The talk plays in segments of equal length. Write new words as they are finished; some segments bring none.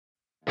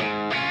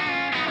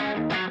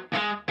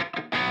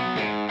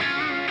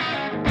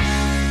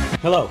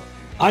Hello,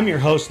 I'm your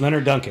host,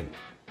 Leonard Duncan.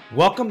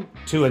 Welcome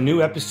to a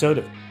new episode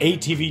of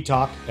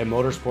ATV-TALK and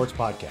Motorsports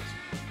Podcast.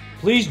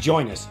 Please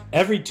join us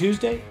every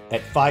Tuesday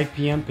at 5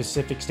 p.m.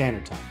 Pacific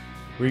Standard Time.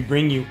 We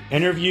bring you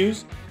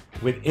interviews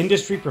with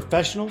industry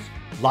professionals,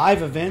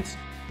 live events,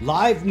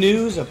 live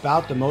news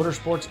about the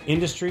motorsports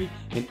industry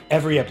in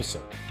every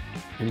episode.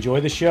 Enjoy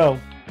the show.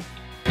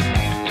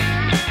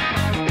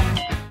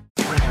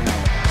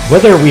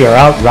 Whether we are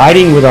out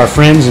riding with our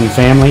friends and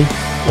family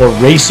or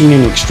racing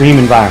in extreme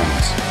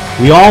environments,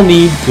 we all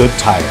need good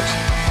tires.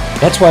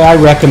 That's why I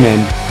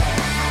recommend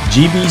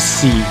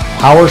GBC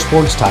Power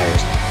Sports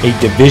Tires, a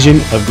division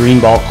of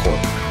Greenball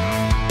Corp.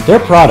 Their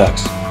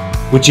products,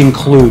 which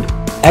include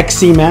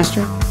XC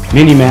Master,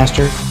 Mini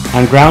Master,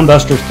 and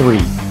Groundbuster 3,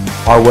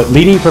 are what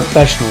leading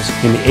professionals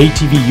in the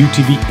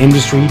ATV-UTV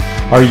industry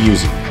are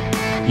using.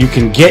 You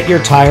can get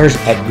your tires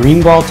at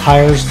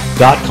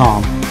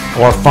greenballtires.com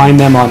or find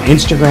them on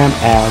Instagram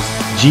as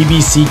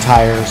GBC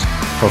Tires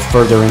for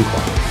further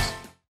inquiries.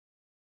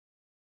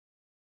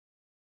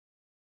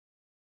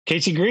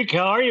 Casey Greek,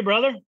 how are you,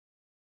 brother?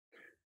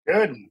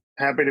 Good.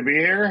 Happy to be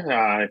here.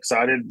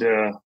 Excited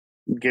to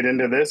get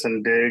into this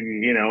and dig,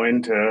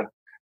 into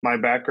my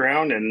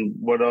background and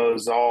what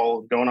is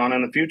all going on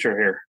in the future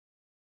here.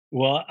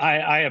 Well,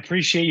 I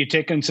appreciate you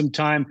taking some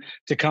time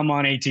to come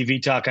on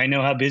ATV Talk. I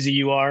know how busy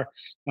you are.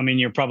 I mean,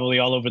 you're probably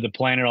all over the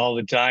planet all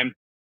the time,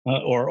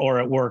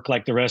 or at work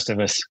like the rest of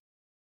us.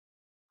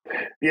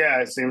 Yeah,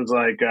 it seems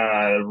like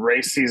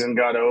race season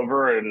got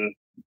over, and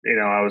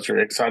I was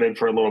really excited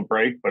for a little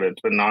break, but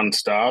it's been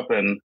nonstop,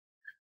 and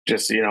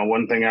just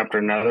one thing after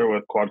another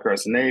with Quad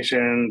Cross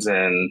Nations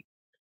and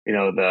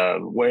the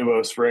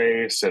Huevos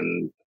race,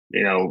 and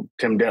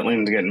Tim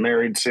Dentling's getting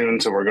married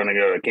soon, so we're going to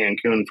go to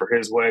Cancun for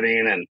his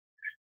wedding, and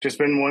just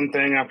been one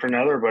thing after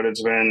another. But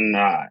it's been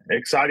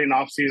exciting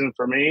off season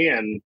for me,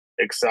 and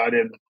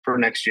excited for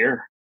next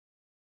year.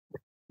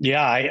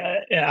 Yeah,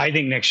 I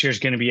think next year is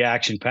going to be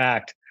action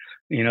packed.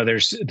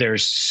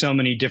 There's so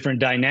many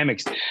different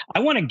dynamics. I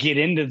want to get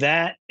into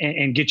that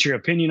and get your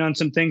opinion on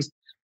some things.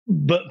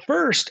 But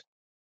first,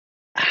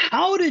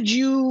 how did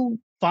you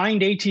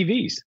find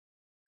ATVs?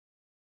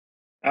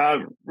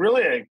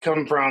 Really,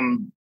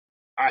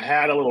 I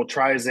had a little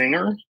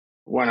Tri-Zinger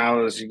when I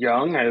was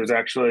young. It was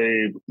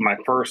actually my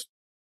first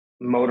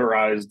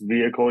motorized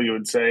vehicle, you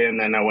would say. And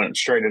then I went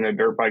straight into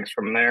dirt bikes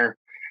from there.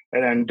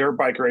 And then dirt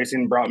bike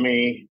racing brought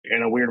me,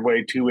 in a weird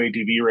way, to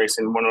ATV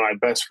racing. One of my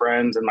best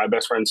friends, and my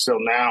best friend still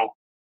now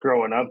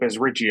growing up, is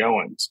Richie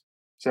Owens.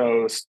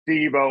 So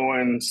Steve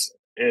Owens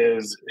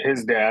is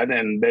his dad,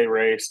 and he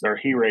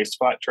raced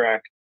flat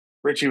track.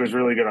 Richie was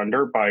really good on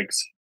dirt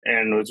bikes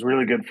and was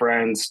really good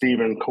friends. Steve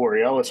and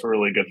Corey Ellis were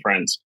really good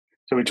friends.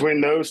 So between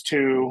those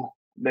two,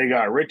 they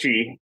got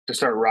Richie to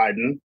start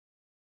riding.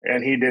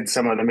 And he did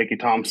some of the Mickey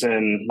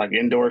Thompson,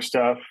 indoor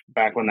stuff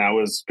back when that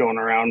was going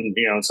around,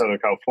 in Southern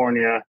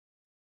California.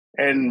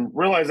 And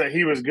realized that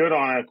he was good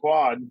on a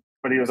quad,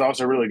 but he was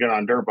also really good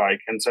on a dirt bike.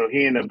 And so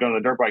he ended up going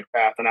the dirt bike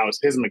path, and I was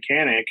his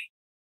mechanic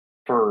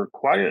for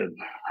quite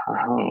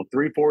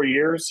 3-4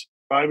 years,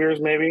 5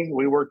 years maybe.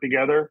 We worked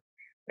together,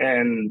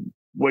 and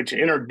which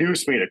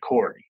introduced me to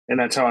Corey. And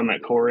that's how I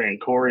met Corey. And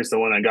Corey's the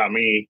one that got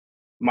me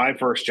my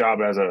first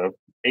job as a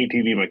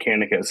ATV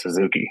mechanic at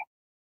Suzuki.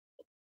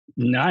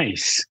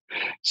 Nice.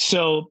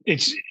 So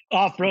it's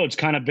off-road's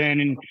kind of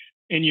been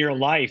in your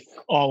life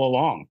all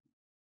along.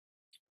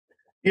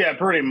 Yeah,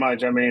 pretty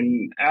much. I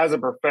mean, as a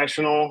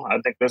professional,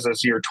 I think this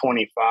is year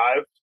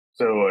 25.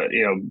 So,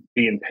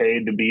 being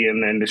paid to be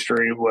in the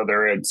industry,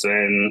 whether it's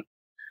in,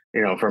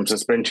 from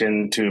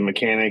suspension to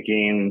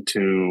mechanicking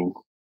to,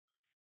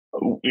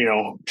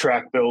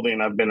 track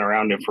building, I've been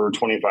around it for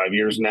 25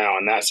 years now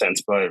in that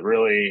sense. But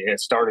really,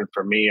 it started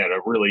for me at a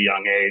really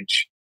young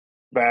age,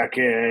 back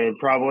in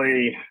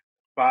probably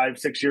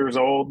 5-6 years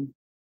old,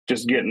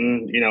 just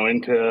getting,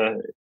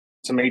 into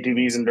some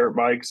ATVs and dirt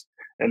bikes.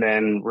 And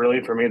then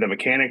really for me, the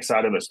mechanic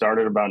side of it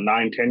started about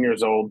 9-10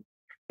 years old.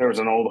 There was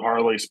an old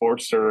Harley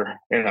Sportster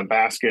in a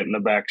basket in the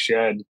back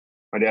shed.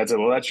 My dad said,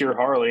 well, that's your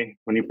Harley.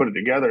 When you put it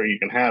together, you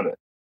can have it.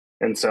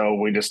 And so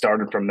we just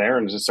started from there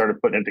and just started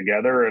putting it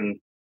together. And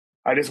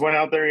I just went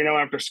out there,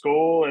 after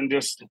school and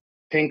just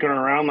tinkering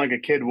around like a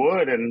kid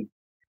would, and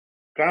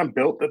kind of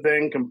built the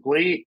thing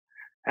complete,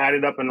 had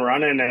it up and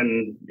running.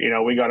 And,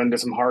 we got into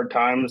some hard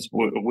times.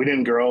 We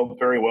didn't grow up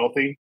very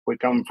wealthy. We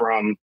come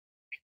from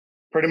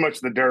pretty much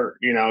the dirt,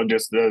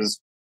 just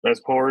as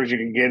poor as you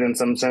can get in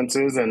some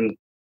senses. And,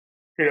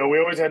 we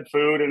always had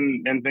food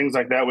and things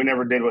like that. We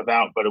never did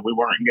without, but we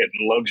weren't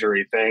getting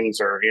luxury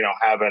things or,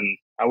 I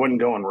wouldn't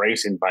go in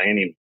racing by any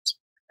means.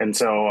 And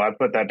so I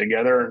put that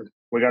together.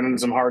 We got into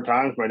some hard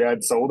times. My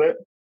dad sold it.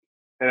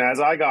 And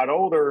as I got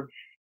older,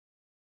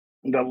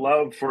 the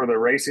love for the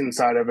racing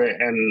side of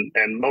it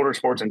and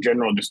motorsports in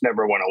general just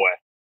never went away.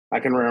 I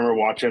can remember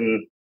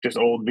watching just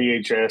old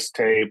VHS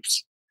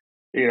tapes,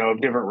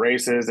 different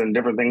races and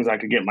different things I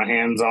could get my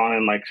hands on.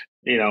 And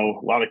a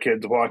lot of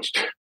kids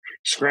watched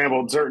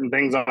scrambled certain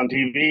things on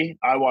TV.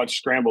 I watched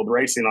scrambled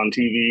racing on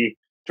TV,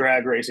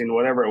 drag racing,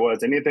 whatever it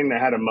was. Anything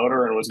that had a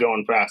motor and was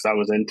going fast, I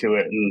was into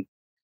it. And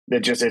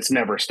it's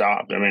never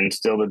stopped. I mean,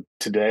 still to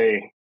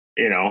today,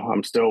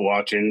 I'm still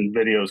watching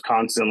videos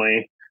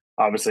constantly,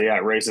 obviously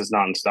at races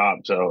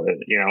nonstop. So,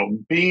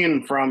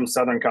 being from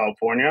Southern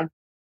California,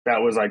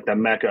 that was like the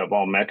mecca of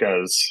all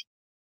meccas,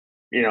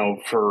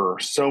 for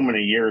so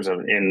many years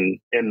in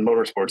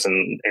motorsports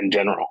in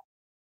general.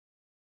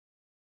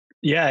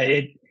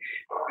 Yeah,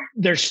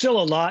 there's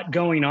still a lot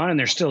going on, and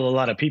there's still a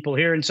lot of people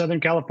here in Southern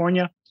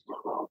California,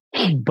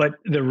 but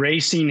the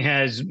racing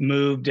has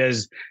moved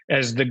as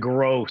the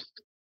growth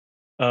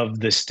of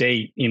the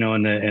state,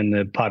 and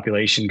the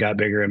population got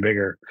bigger and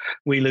bigger.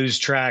 We lose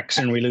tracks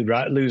and we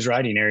lose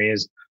riding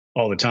areas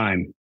all the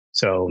time.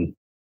 So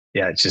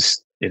yeah,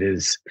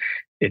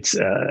 it's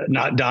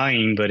not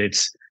dying, but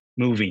it's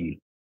moving.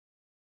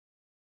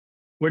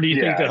 Where do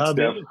you think the hub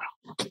is?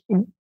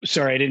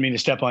 Sorry, I didn't mean to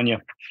step on you.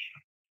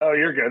 Oh,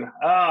 you're good.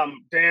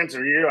 To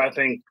answer you, I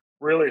think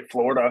really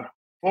Florida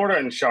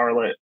and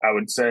Charlotte, I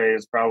would say,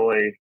 is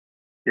probably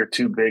your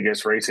two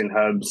biggest racing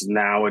hubs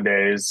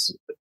nowadays.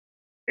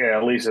 Yeah,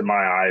 at least in my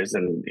eyes.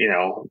 And,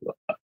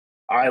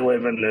 I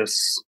live in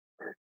this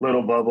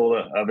little bubble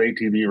of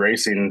ATV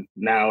racing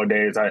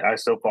nowadays. I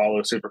still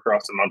follow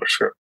Supercross and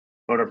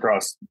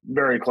motocross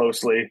very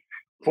closely,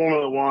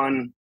 Formula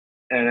One,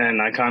 and then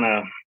I kind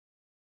of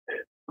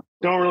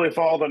don't really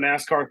follow the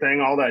NASCAR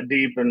thing all that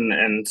deep,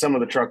 and some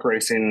of the truck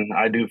racing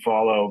I do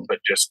follow, but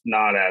just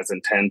not as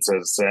intense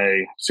as,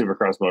 say,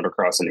 Supercross,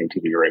 motocross, and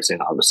ATV racing,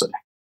 obviously.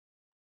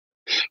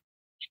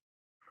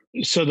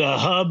 So the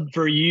hub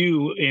for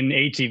you in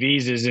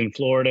ATVs is in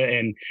Florida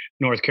and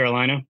North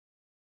Carolina?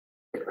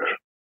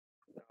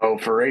 Oh,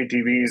 for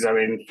ATVs, I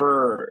mean,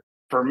 for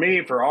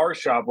me, for our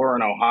shop, we're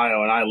in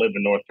Ohio and I live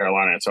in North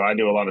Carolina. So I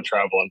do a lot of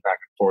traveling back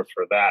and forth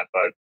for that.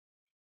 But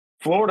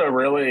Florida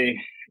really,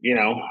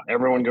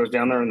 everyone goes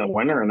down there in the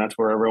winter and that's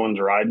where everyone's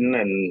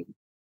riding.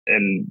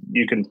 And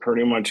you can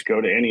pretty much go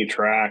to any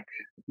track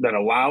that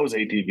allows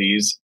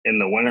ATVs in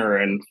the winter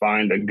and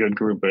find a good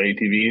group of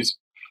ATVs.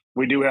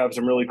 We do have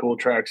some really cool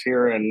tracks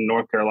here in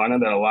North Carolina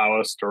that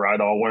allow us to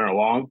ride all winter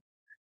long.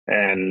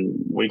 And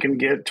we can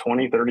get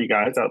 20, 30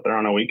 guys out there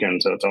on a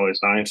weekend. So it's always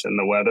nice. And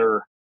the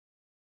weather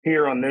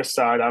here on this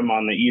side, I'm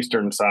on the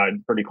eastern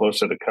side, pretty close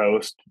to the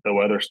coast. The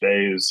weather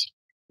stays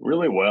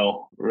really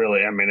well,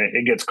 really. I mean,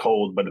 it gets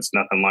cold, but it's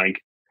nothing like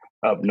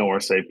up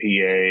north, say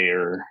PA,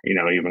 or,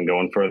 even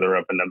going further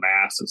up into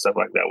Mass and stuff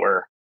like that,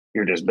 where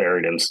you're just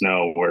buried in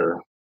snow. Where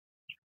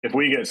if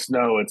we get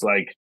snow, it's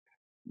like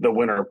the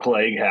winter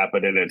plague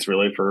happened, and it's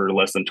really for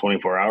less than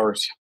 24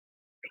 hours.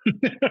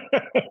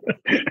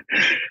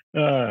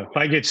 If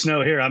I get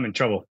snow here, I'm in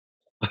trouble.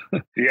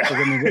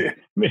 Yeah.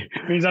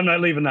 means I'm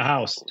not leaving the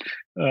house,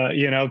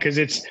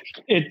 because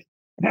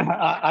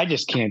I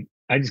just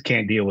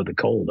can't deal with the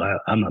cold.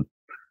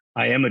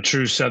 I am a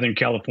true Southern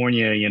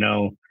California,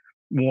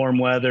 warm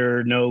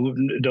weather. No,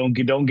 don't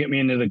get me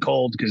into the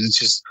cold,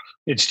 because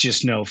it's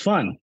just no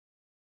fun.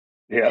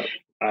 Yeah.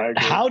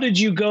 How did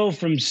you go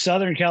from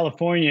Southern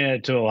California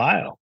to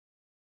Ohio?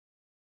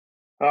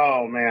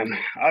 Oh man,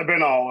 I've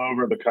been all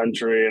over the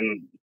country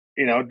and,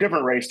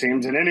 different race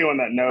teams, and anyone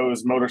that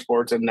knows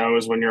motorsports and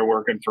knows when you're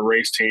working for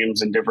race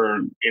teams and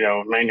different,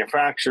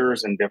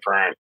 manufacturers and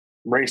different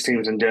race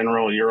teams in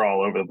general, you're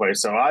all over the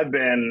place. So I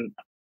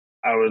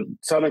was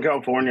Southern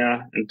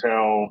California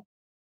until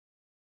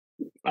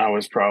I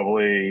was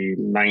probably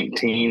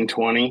 19,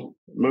 20,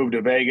 moved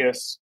to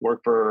Vegas,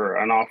 worked for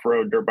an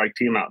off-road dirt bike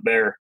team out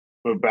there,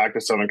 moved back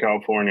to Southern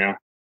California.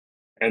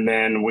 And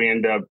then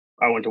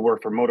I went to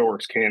work for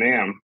Motorworks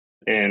Can-Am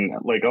in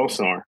Lake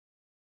Elsinore.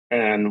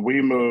 And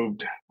we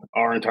moved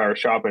our entire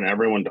shop and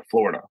everyone to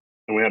Florida.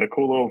 And we had a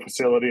cool little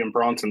facility in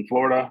Bronson,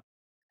 Florida.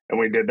 And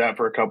we did that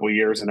for a couple of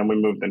years. And then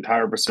we moved the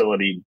entire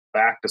facility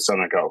back to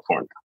Southern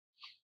California.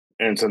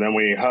 And so then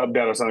we hubbed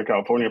out of Southern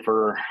California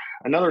for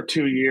another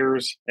 2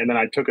 years. And then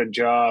I took a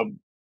job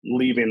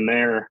leaving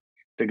there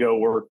to go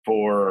work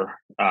for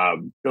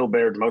Bill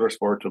Baird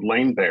Motorsports with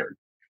Lane Baird,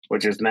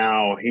 which is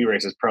now, he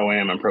races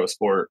Pro-Am and Pro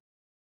Sport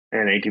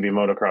and ATV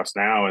motocross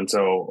now. And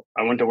so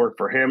I went to work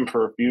for him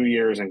for a few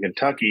years in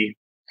Kentucky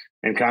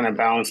and kind of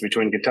balanced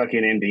between Kentucky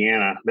and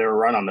Indiana. They were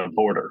right on the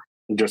border,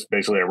 just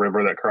basically a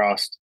river that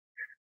crossed.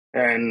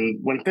 And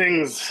when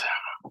things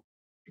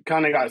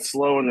kind of got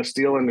slow in the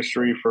steel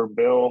industry for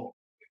Bill,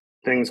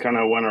 things kind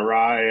of went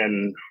awry,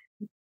 and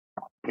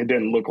it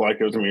didn't look like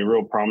it was going to be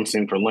real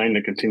promising for Lane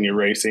to continue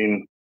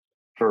racing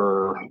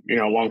for,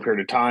 a long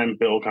period of time.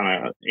 Bill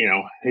kind of,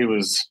 he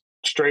was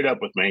straight up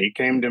with me. He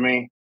came to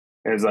me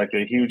as like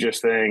the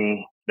hugest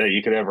thing that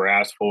you could ever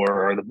ask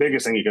for, or the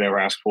biggest thing you could ever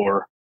ask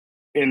for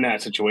in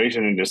that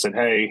situation, and just said,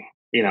 hey,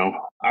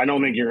 I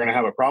don't think you're going to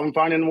have a problem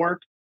finding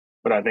work,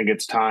 but I think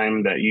it's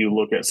time that you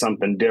look at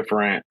something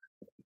different.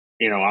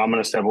 I'm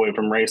going to step away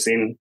from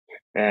racing,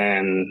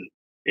 and,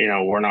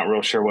 we're not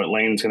real sure what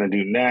Lane's going to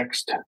do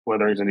next,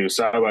 whether he's going to do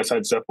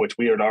side-by-side stuff, which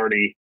we had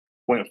already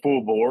went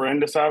full bore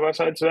into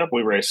side-by-side stuff.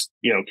 We raced,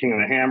 King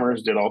of the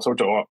Hammers, did all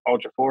sorts of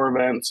Ultra 4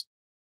 events,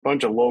 a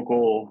bunch of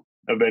local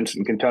events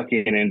in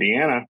Kentucky and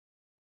Indiana,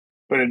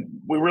 but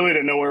we really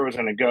didn't know where it was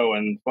going to go,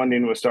 and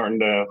funding was starting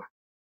to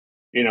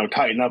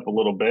tighten up a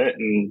little bit.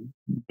 And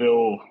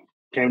Bill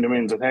came to me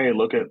and said, "Hey,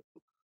 look at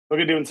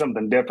doing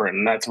something different."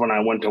 And that's when I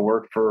went to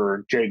work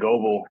for Jay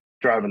Goebel,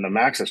 driving the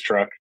Maxxis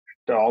truck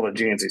to all the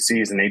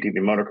GNCCs and ATV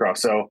motocross.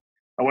 So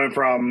I went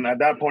from, at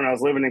that point, I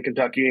was living in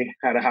Kentucky,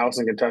 had a house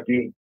in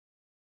Kentucky,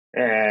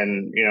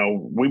 and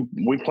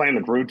we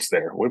planted roots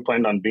there. We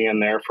planned on being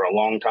there for a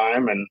long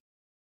time, and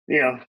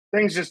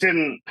things just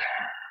didn't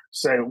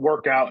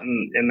work out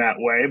in that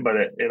way, but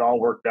it all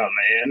worked out in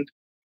the end,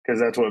 because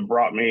that's what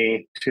brought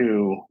me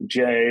to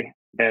Jay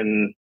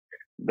and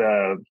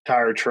the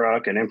tire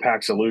truck and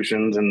Impact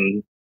Solutions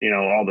and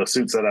all the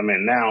suits that I'm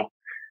in now.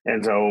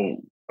 And so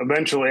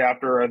eventually,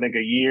 after I think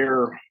a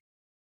year,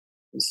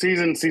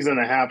 season and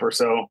a half or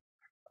so,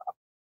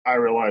 I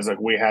realized like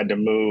we had to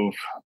move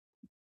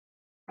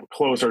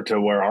closer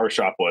to where our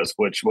shop was,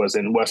 which was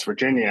in West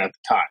Virginia at the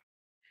time.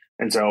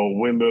 And so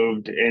we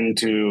moved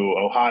into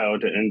Ohio,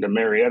 into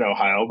Marietta,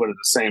 Ohio, but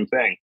it's the same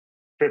thing.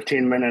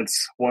 15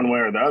 minutes one way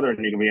or the other,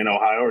 and you can be in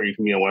Ohio or you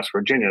can be in West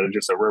Virginia. There's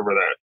just a river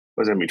that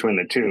was in between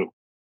the two.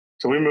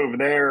 So we moved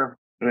there,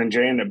 and then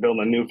Jay ended up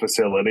building a new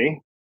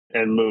facility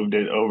and moved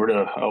it over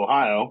to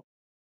Ohio,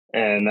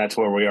 and that's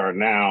where we are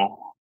now.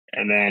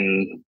 And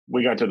then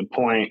we got to the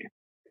point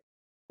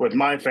with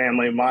my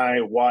family,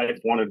 my wife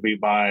wanted to be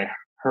by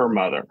her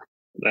mother,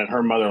 and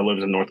her mother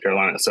lives in North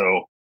Carolina.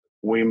 So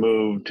we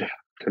moved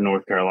to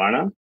North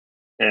Carolina,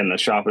 and the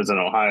shop is in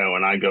Ohio,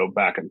 and I go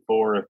back and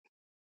forth,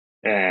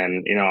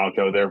 and I'll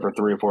go there for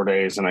 3 or 4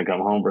 days, and I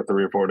come home for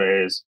 3 or 4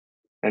 days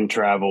and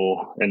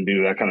travel and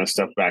do that kind of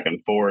stuff back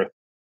and forth.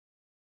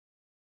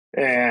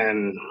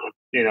 And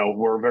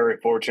we're very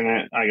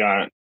fortunate. I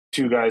got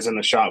 2 guys in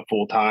the shop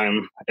full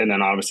time, and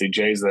then obviously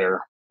Jay's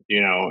there,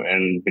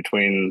 and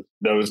between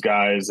those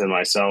guys and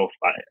myself,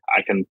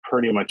 I can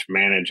pretty much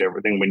manage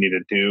everything we need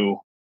to do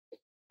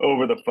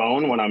over the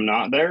phone when I'm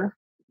not there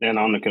and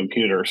on the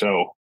computer.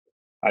 So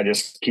I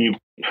just keep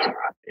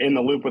in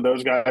the loop with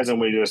those guys,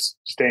 and we just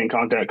stay in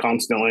contact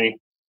constantly.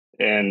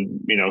 And,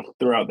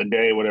 throughout the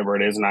day, whatever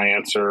it is, and I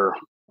answer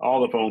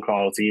all the phone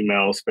calls,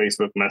 emails,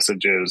 Facebook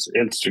messages,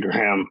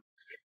 Instagram,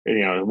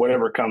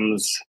 whatever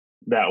comes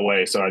that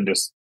way. So I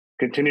just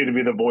continue to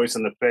be the voice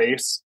and the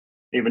face,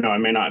 even though I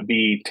may not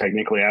be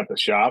technically at the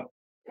shop.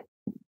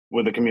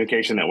 With the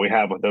communication that we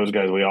have with those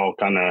guys, we all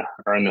kind of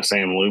are in the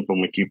same loop,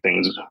 and we keep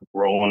things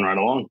rolling right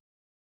along.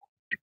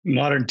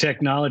 Modern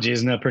technology,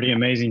 isn't that pretty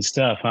amazing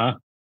stuff, huh?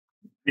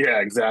 Yeah,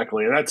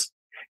 exactly. That's,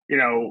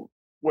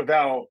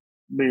 without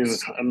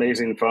these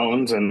amazing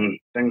phones and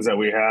things that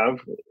we have,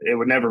 it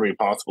would never be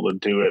possible to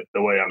do it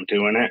the way I'm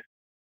doing it.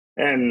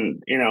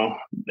 And,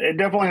 it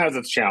definitely has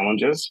its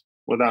challenges,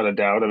 without a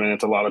doubt. I mean,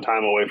 it's a lot of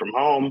time away from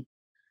home.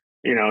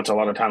 It's a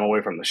lot of time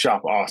away from the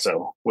shop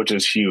also, which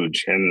is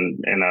huge.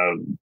 And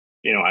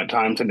at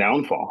times a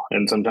downfall.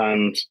 And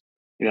sometimes,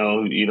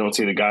 you don't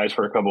see the guys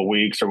for a couple of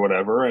weeks or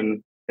whatever.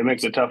 And it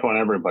makes it tough on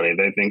everybody.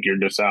 They think you're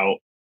just out,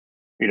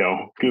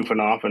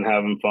 goofing off and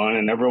having fun.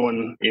 And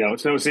everyone,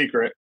 it's no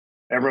secret.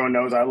 Everyone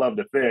knows I love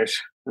to fish.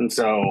 And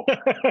so,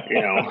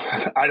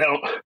 I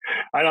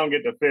don't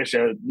get to fish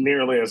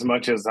nearly as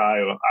much as I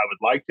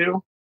would like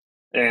to.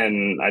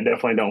 And I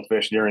definitely don't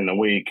fish during the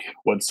week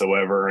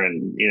whatsoever.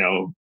 And,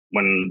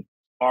 when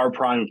our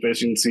prime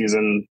fishing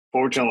season,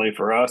 fortunately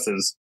for us,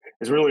 is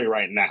really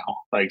right now,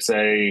 like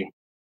say,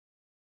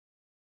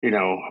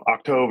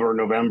 October,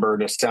 November,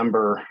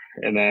 December,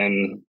 and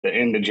then the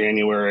end of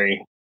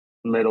January,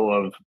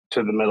 to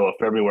the middle of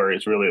February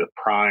is really the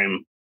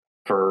prime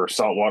for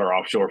saltwater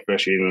offshore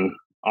fishing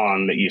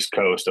on the East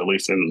Coast, at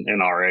least in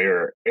our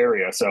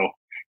area. So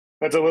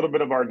that's a little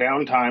bit of our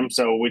downtime.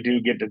 So we do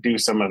get to do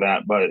some of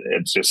that, but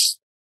it's just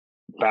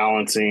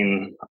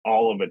balancing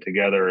all of it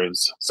together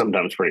is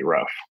sometimes pretty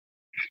rough.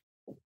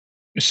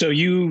 So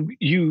you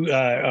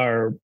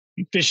are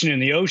fishing in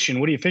the ocean.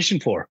 What are you fishing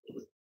for?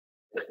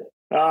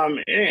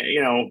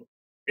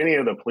 Any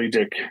of the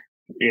pelagic,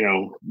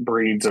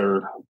 breeds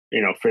or,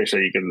 fish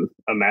that you can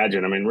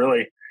imagine. I mean,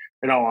 really,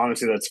 in all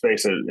honesty, let's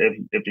face it,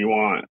 if you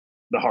want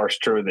the harsh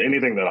truth,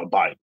 anything that'll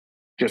bite,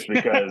 just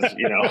because,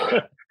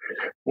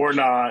 we're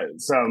not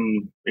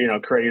some,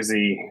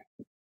 crazy,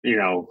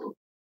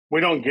 we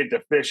don't get to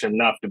fish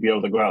enough to be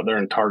able to go out there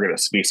and target a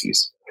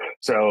species.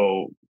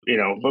 So,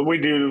 but we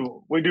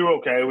do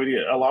okay. We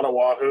do a lot of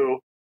wahoo,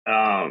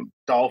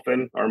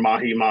 dolphin or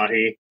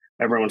mahi.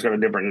 Everyone's got a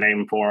different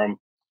name for them.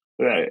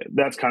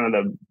 That's kind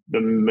of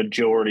the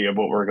majority of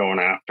what we're going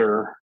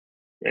after.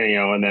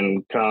 And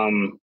then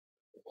come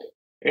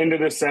into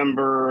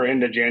December,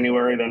 into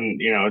January, then,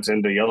 it's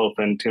into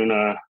yellowfin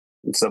tuna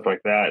and stuff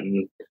like that.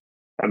 And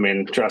I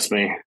mean, trust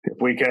me, if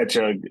we catch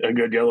a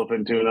good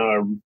yellowfin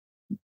tuna,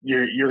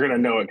 you're going to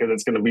know it, because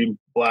it's going to be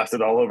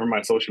blasted all over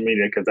my social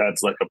media, because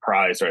that's like a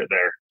prize right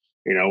there.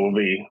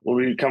 We'll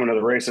be coming to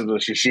the races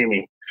with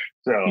sashimi.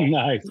 So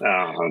nice.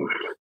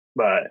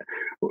 But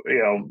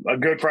a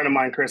good friend of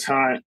mine, Chris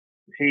Hunt,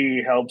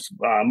 he helps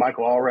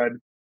Michael Allred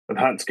with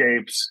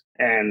Huntscapes,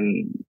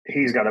 and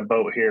he's got a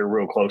boat here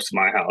real close to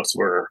my house.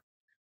 We're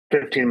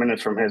 15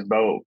 minutes from his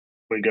boat.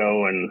 We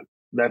go, and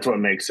that's what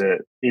makes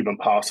it even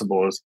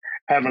possible, is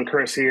having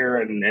Chris here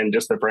and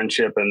just the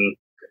friendship and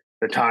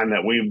the time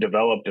that we've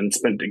developed and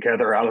spent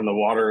together out in the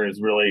water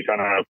has really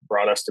kind of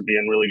brought us to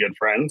being really good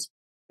friends.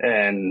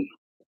 And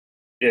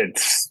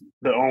it's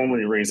the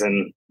only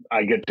reason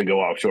I get to go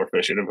offshore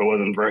fishing. If it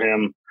wasn't for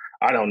him,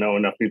 I don't know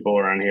enough people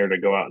around here to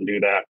go out and do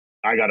that.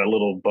 I got a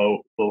little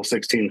boat, little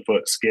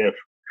 16-foot skiff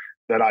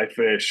that I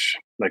fish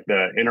like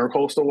the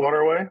intercoastal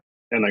waterway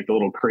and like the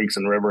little creeks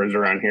and rivers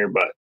around here.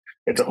 But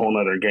it's a whole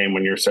nother game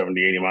when you're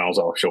 70, 80 miles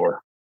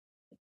offshore.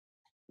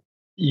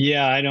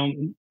 Yeah,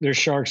 there's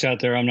sharks out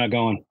there. I'm not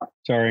going.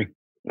 Sorry.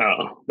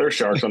 No, there's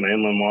sharks on the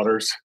inland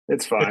waters.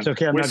 It's fine. It's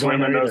okay. We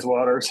swim in those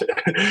waters.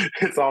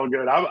 It's all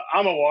good.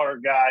 I'm a water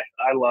guy.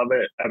 I love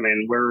it. I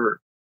mean,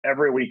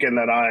 every weekend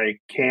that I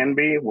can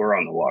be, we're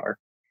on the water,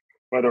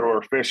 whether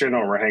we're fishing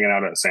or we're hanging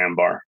out at a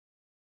sandbar.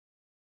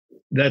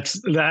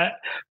 That.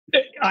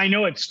 I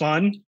know it's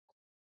fun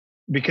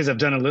because I've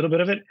done a little bit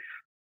of it.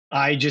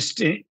 I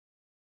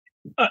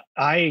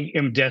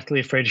am deathly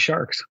afraid of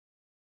sharks.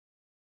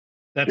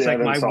 That's like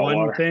my one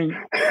water. Thing.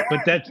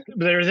 But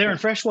they're there in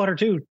freshwater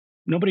too.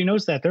 Nobody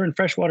knows that. They're in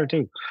freshwater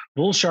too.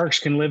 Bull sharks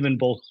can live in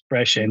both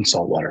fresh and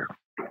saltwater.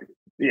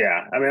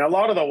 Yeah. I mean, a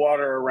lot of the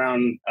water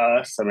around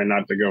us, I mean,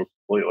 not to go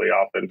completely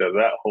off into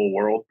that whole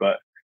world, but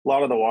a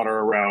lot of the water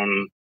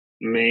around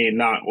me,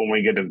 not when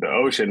we get into the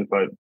ocean,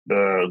 but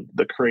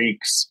the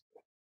creeks,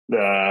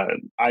 the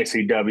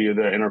ICW,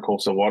 the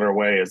intercoastal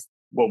waterway is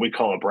what we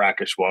call a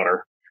brackish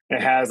water.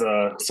 It has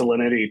a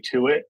salinity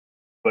to it,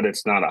 but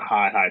it's not a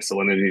high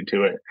salinity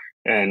to it.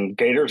 And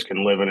gators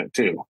can live in it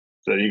too.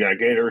 So you got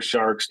gators,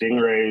 sharks,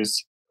 stingrays,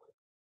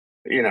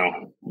 you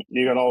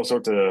got all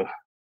sorts of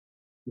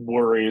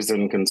worries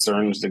and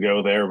concerns to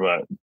go there.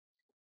 But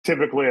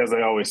typically, as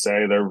I always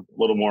say, they're a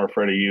little more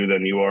afraid of you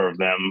than you are of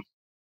them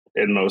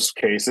in most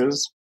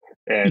cases.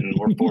 And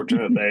we're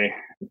fortunate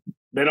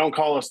they don't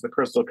call us the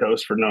Crystal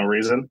Coast for no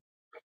reason.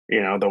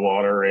 The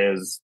water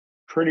is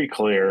pretty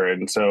clear.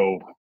 And so,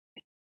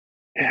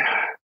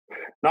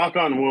 knock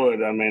on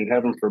wood, I mean,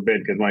 heaven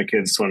forbid, because my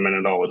kids swim in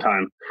it all the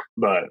time,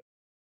 but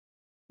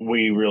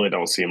we really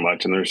don't see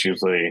much. And there's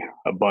usually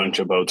a bunch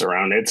of boats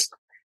around.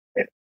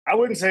 I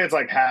wouldn't say it's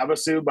like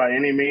Havasu by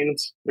any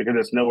means, because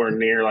it's nowhere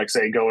near, like,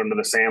 say, going to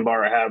the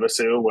sandbar at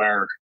Havasu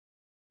where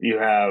you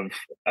have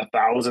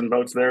 1,000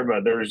 boats there,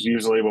 but there's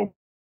usually, when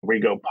we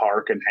go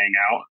park and hang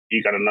out,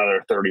 you got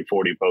another 30,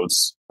 40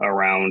 boats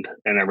around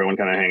and everyone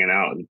kind of hanging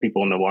out and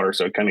people in the water.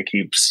 So it kind of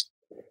keeps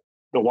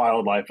the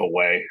wildlife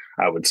away,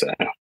 I would say.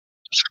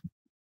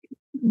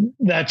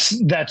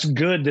 That's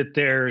good that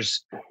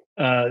there's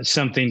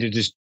something to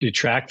just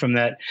detract from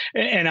that.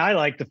 And I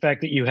like the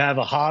fact that you have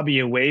a hobby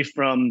away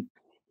from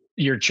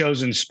your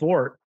chosen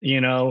sport,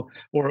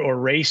 or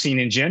racing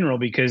in general,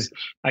 because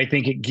I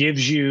think it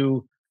gives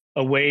you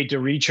a way to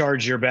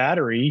recharge your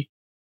battery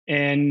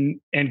and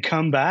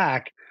come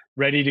back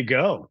ready to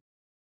go.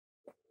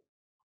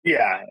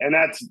 Yeah. And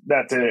that's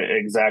it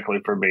exactly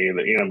for me,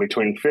 that,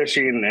 between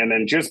fishing and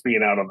then just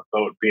being out on the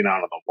boat, being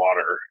out on the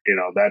water,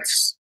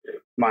 that's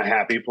my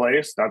happy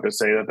place. Not to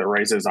say that the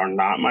races are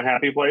not my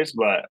happy place,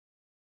 but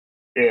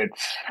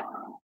it's,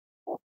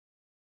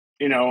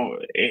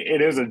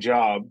 it is a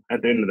job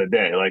at the end of the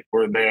day. Like,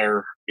 we're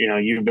there,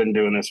 you've been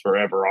doing this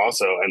forever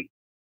also. And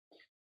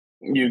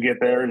you get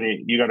there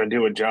and you got to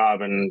do a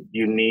job, and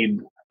you need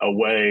a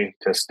way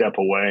to step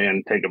away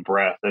and take a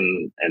breath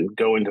and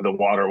go into the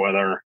water,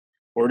 whether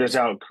we're just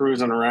out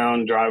cruising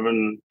around,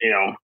 driving,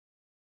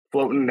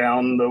 floating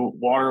down the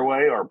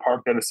waterway, or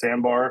parked at a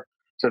sandbar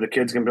so the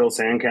kids can build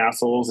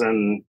sandcastles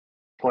and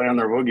play on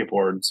their boogie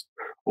boards,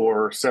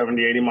 or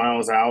 70, 80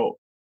 miles out,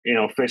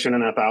 fishing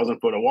in 1,000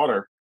 foot of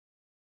water.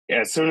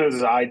 As soon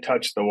as I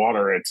touch the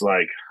water, it's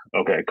like,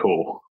 okay,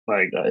 cool.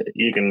 Like,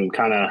 you can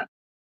kind of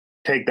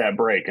take that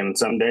break. And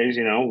some days,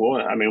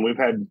 we've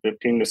had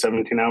 15 to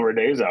 17 hour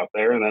days out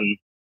there. And then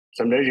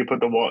some days you put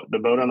the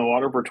boat on the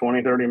water for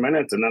 20, 30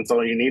 minutes, and that's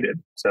all you needed.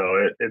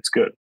 So it's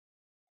good.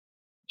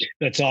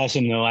 That's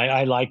awesome, though.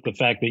 I like the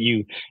fact that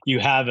you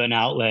have an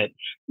outlet.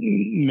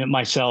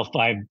 Myself,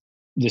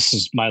 this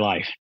is my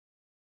life.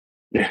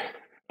 Yeah.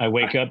 I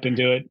wake up and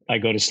do it. I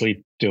go to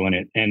sleep doing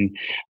it. And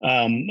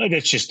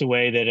that's just the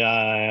way that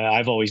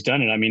I've always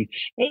done it. I mean,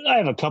 I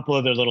have a couple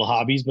other little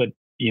hobbies, but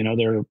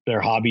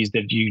they're hobbies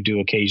that you do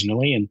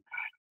occasionally. And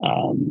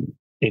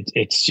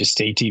it's just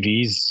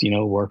ATVs,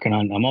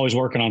 I'm always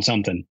working on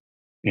something,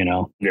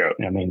 Yeah.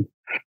 I mean,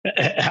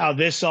 how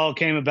this all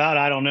came about,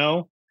 I don't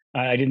know.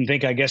 I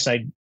guess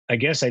I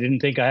didn't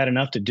think I had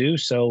enough to do.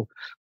 So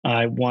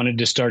I wanted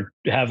to start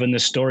having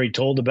this story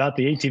told about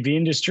the ATV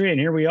industry. And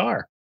here we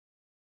are.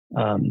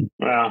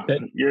 Well,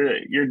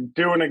 you're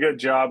doing a good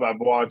job. I've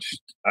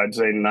watched, I'd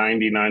say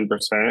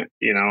 99%,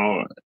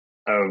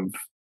 of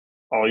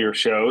all your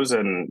shows,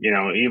 and,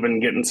 even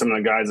getting some of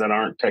the guys that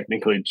aren't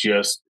technically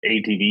just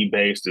ATV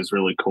based is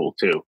really cool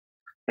too.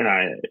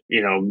 And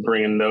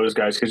bringing those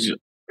guys, because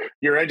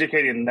you're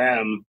educating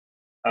them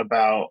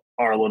about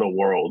our little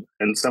world.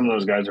 And some of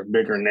those guys are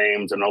bigger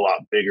names and a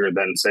lot bigger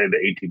than, say, the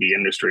ATV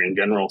industry in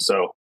general.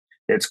 So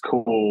it's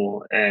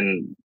cool.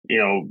 And,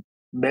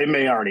 they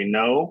may already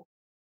know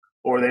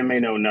or they may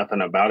know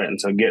nothing about it. And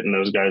so getting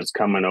those guys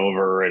coming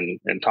over and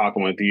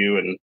talking with you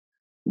and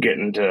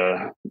getting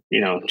to,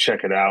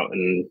 check it out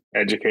and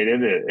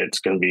educated, it's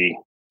going to be,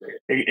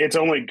 it's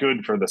only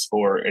good for the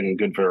sport and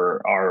good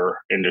for our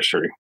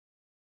industry.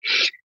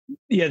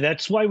 Yeah,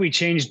 that's why we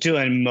changed to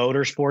a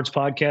motorsports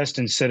podcast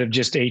instead of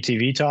just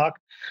ATV talk,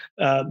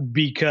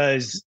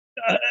 because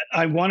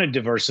I want to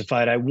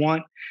diversify it. I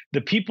want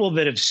the people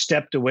that have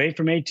stepped away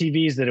from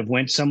ATVs, that have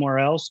went somewhere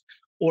else,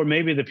 or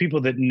maybe the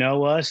people that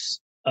know us,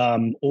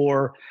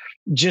 or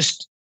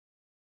just,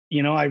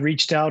 I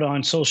reached out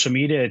on social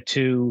media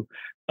to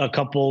a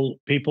couple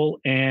people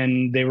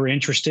and they were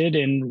interested,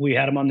 and we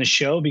had them on the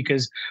show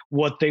because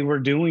what they were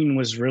doing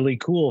was really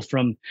cool,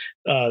 from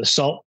the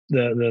salt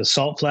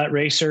flat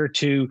racer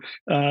to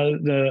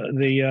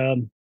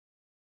the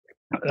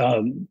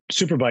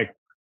superbike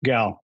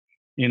gal.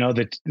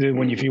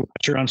 When if you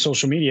watch her on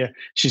social media,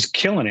 she's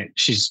killing it.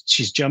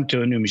 She's jumped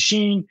to a new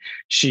machine.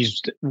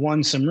 She's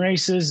won some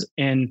races,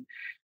 and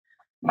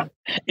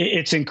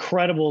it's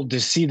incredible to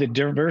see the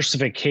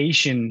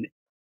diversification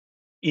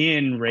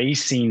in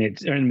racing,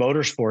 in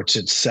motorsports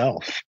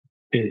itself.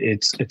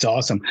 It's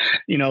awesome.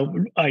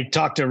 I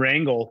talked to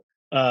Rangel.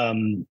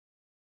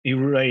 He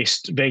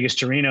raced Vegas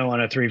to Reno on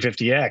a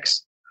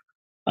 350X.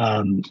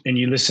 And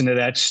you listen to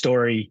that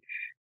story,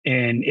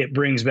 and it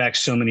brings back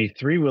so many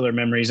three-wheeler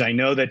memories. I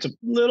know that's a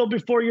little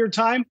before your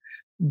time,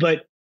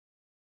 but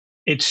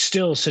it's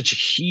still such a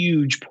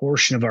huge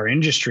portion of our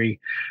industry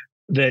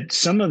that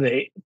some of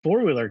the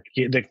four-wheeler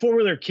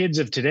kids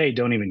of today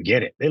don't even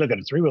get it. They look at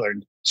a three-wheeler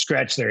and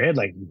scratch their head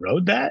like,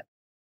 rode that?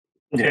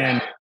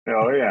 Yeah.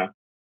 Oh yeah.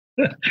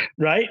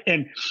 Right.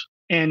 And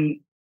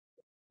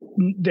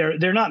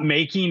they're not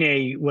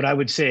making what I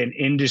would say an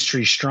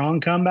industry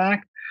strong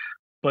comeback,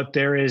 but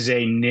there is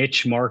a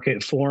niche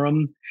market for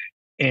them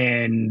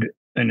and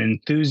an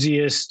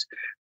enthusiast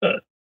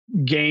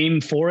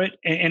game for it.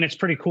 And it's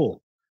pretty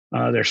cool.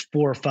 There's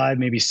 4 or 5,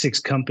 maybe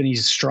 6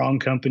 strong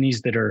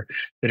companies that are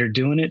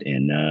doing it.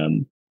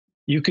 And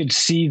you could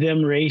see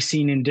them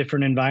racing in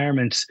different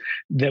environments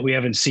that we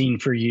haven't seen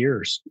for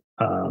years.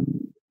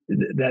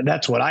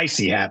 That's what I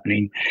see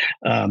happening,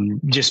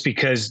 just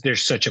because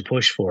there's such a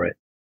push for it.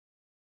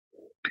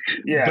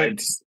 Yeah,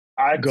 but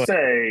I'd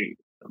say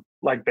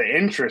like the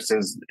interest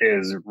is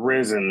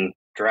risen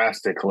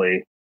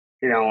drastically.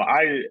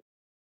 The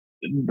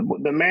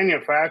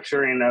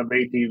manufacturing of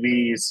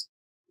ATVs,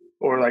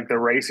 or like the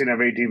racing of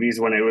ATVs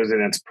when it was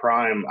in its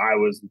prime, I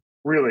was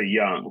really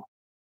young.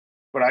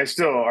 But I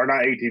still are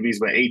not ATVs,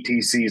 but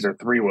ATCs, or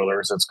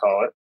three-wheelers, let's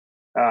call it.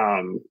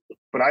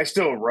 But I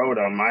still rode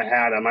them. I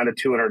had them. I had a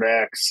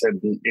 200X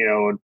and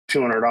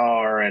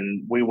 200R,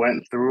 and we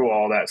went through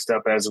all that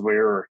stuff as we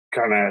were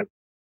kind of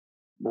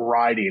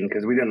riding,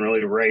 because we didn't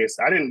really race.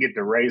 I didn't get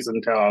to race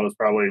until I was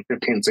probably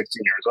 15,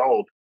 16 years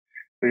old,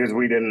 because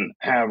we didn't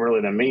have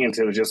really the means.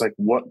 It was just like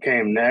what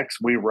came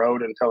next. We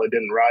rode until it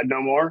didn't ride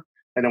no more,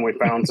 and then we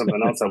found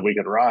something else that we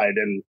could ride,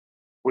 and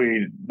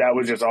that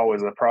was just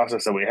always the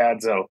process that we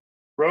had. So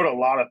rode a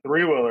lot of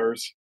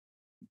three-wheelers,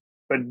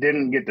 but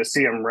didn't get to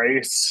see them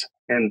race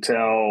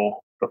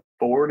until the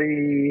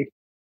 47th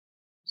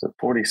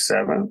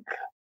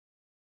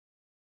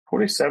or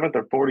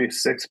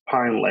 46th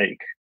Pine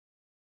Lake.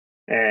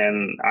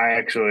 And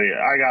I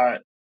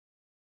got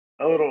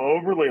a little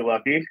overly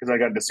lucky because I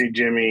got to see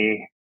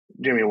Jimmy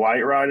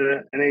White ride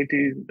an AT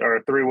or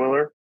a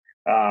three-wheeler.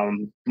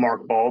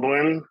 Mark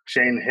Baldwin,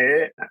 Shane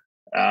Hitt.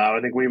 I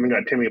think we even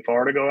got Timmy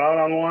Farr to go out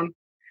on one.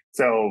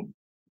 So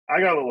I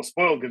got a little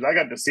spoiled because I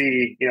got to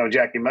see,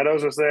 Jackie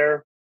Meadows was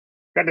there.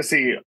 Got to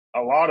see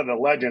a lot of the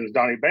legends.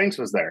 Donnie Banks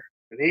was there,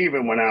 and he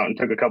even went out and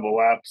took a couple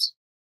laps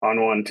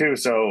on one too.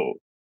 So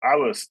I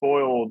was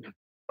spoiled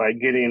by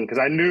because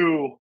I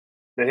knew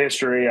the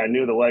history, I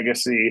knew the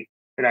legacy,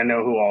 and I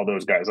know who all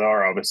those guys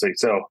are, obviously.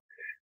 So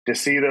to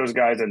see those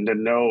guys and to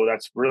know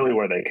that's really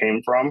where they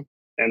came from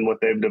and what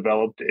they've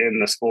developed in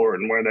the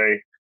sport and where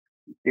they,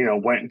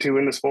 went to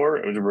in the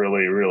sport, it was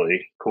really,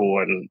 really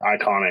cool and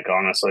iconic,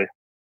 honestly.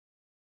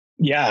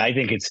 Yeah, I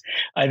think it's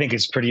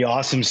pretty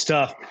awesome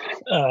stuff.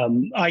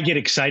 I get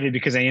excited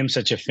because I am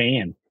such a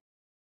fan.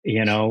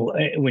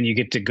 When you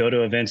get to go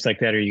to events like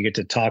that, or you get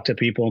to talk to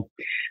people,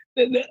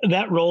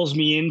 that rolls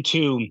me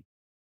into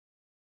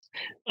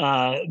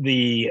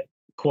the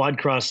quad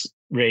cross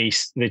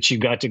race that you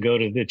got to go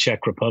to the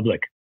Czech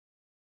Republic.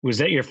 Was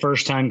that your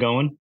first time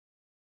going?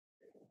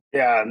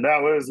 Yeah,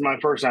 that was my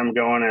first time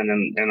going,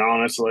 and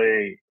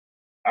honestly,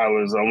 I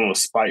was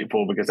almost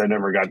spiteful because I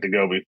never got to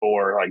go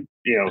before. Like,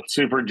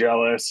 super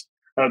jealous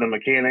of the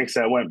mechanics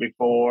that went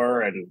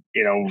before. And,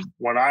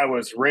 when I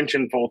was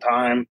wrenching full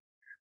time,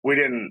 we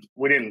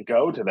didn't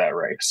go to that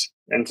race.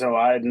 And so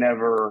I'd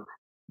never,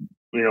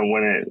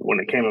 when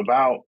it came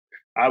about,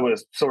 I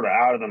was sort of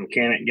out of the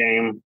mechanic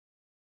game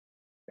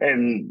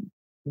and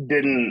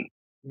didn't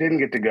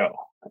get to go.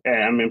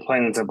 And I mean,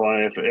 plain and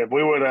simple, if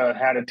we would have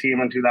had a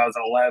team in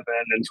 2011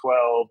 and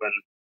 12 and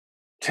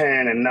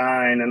 10 and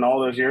 9 and all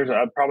those years,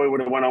 I probably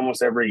would have went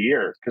almost every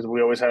year, because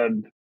we always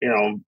had,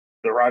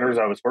 the riders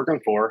I was working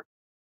for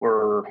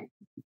were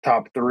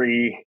top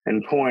 3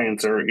 in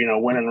points or,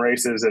 winning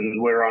races,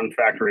 and we're on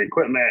factory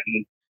equipment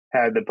and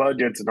had the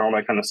budgets and all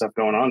that kind of stuff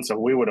going on. So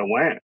we would have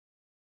went.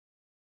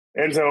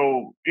 And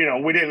so,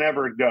 we didn't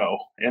ever go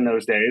in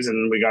those days,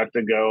 and we got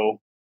to go,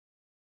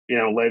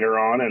 later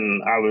on,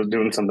 and I was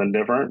doing something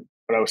different,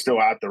 but I was still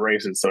at the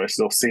races. So I was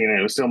still seeing it.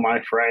 It was still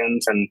my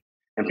friends and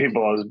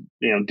people I was,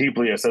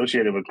 deeply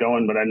associated with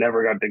going, but I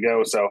never got to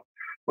go. So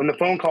when the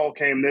phone call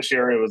came this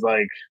year, it was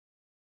like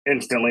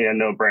instantly a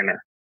no-brainer.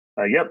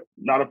 Yep,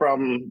 not a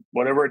problem.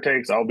 Whatever it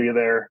takes, I'll be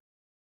there.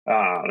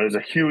 It was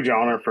a huge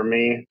honor for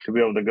me to be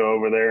able to go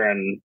over there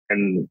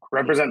and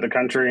represent the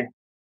country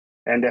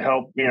and to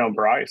help,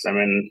 Bryce. I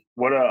mean,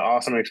 what an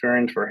awesome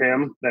experience for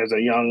him as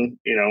a young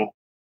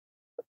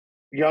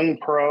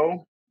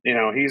pro.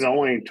 He's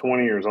only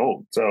 20 years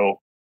old. So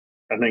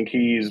I think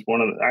he's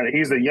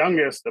he's the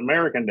youngest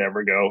American to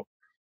ever go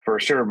for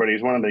sure, but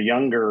he's one of the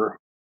younger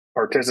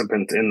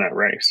participants in that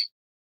race.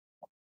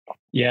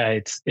 Yeah,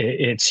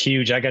 it's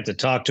huge. I got to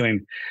talk to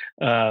him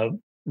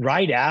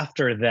right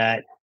after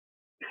that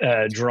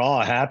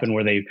draw happened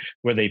where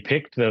they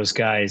picked those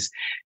guys,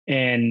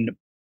 and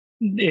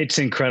it's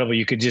incredible.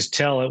 You could just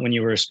tell it when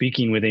you were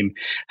speaking with him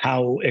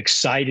how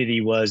excited he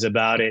was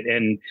about it.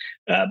 And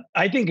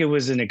I think it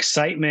was an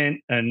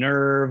excitement, a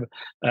nerve,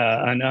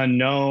 an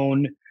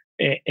unknown,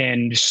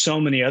 and so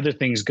many other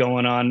things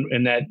going on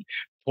in that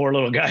poor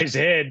little guy's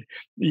head,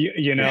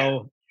 you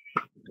know.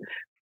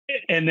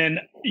 And then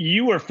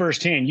you were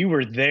firsthand, you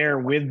were there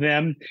with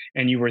them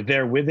and you were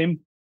there with him.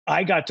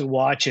 I got to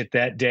watch it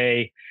that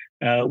day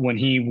when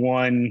he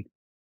won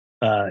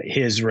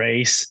his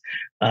race.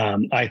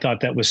 I thought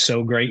that was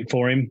so great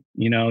for him.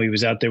 He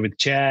was out there with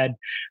Chad.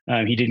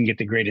 He didn't get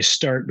the greatest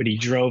start, but he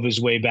drove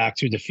his way back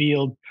through the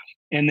field.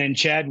 And then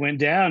Chad went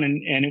down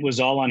and it was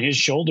all on his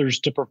shoulders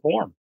to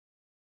perform.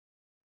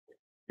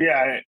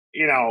 Yeah.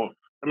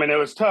 It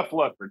was tough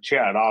luck for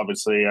Chad,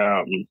 obviously.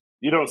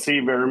 You don't see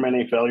very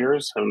many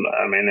failures.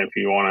 If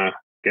you want to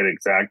get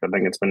exact, I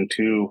think it's been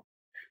two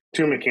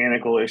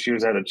mechanical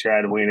issues out of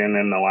Chad Whedon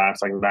in the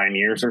last 9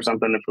 years or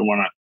something.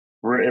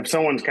 If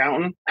someone's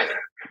counting,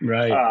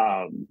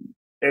 right.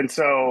 And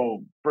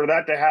so for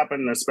that to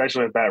happen,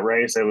 especially at that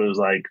race, it was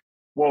like,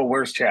 whoa,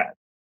 where's Chad?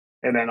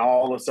 And then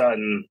all of a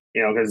sudden,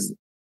 because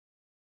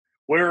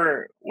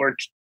where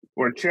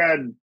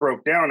Chad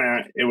broke down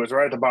at, it was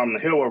right at the bottom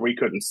of the hill where we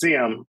couldn't see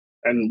him.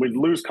 And we'd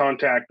lose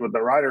contact with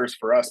the riders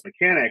for us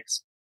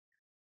mechanics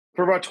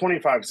for about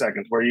 25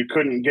 seconds, where you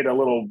couldn't get a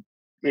little,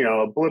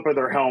 a blip of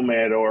their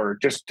helmet or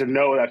just to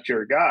know that's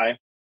your guy.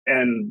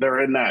 And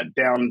they're in that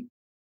down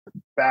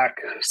back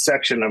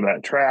section of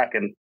that track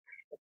and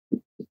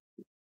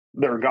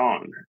they're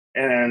gone.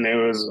 And it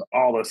was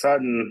all of a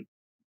sudden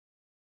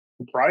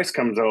Bryce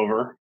comes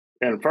over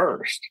in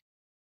first.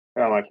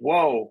 And I'm like,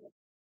 whoa,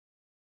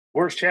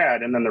 where's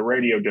Chad? And then the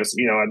radio just,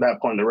 at that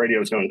point, the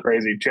radio is going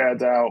crazy.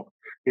 Chad's out.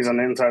 He's on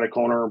the inside of the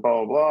corner,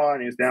 blah, blah, blah.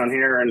 And he's down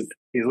here and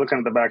he's looking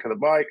at the back of the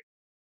bike.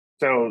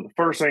 So the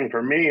first thing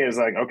for me is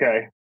like,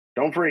 okay,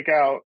 don't freak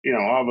out,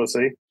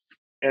 obviously.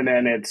 And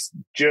then it's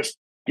just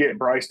get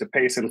Bryce to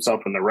pace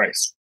himself in the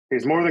race.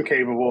 He's more than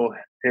capable.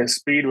 His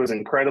speed was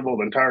incredible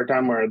the entire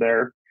time we were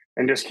there,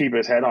 and just keep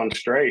his head on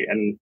straight.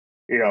 And,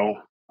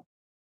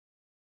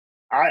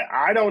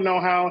 I don't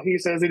know how he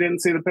says he didn't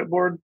see the pit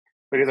board,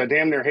 because I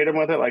damn near hit him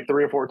with it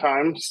 3 or 4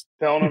 times,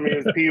 telling him he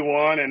was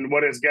P1 and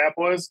what his gap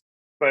was.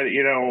 But,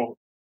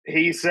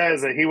 he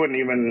says that he wasn't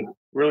even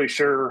really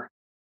sure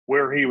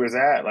where he was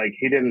at.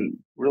 He didn't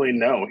really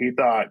know. He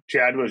thought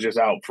Chad was just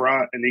out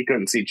front and he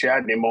couldn't see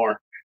Chad anymore.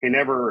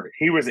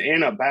 He was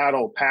in a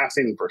battle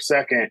passing for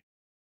second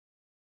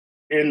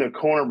in the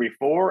corner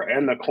before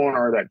and the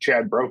corner that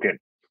Chad broke in.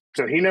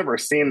 So he never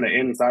seen the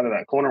inside of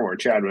that corner where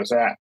Chad was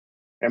at.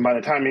 And by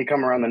the time he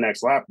come around the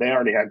next lap, they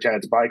already had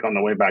Chad's bike on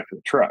the way back to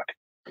the truck.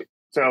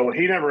 So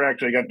he never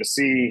actually got to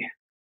see,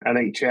 I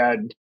think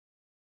Chad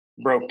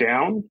broke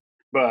down,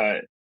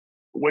 but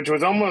which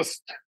was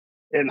almost,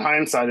 in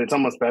hindsight, it's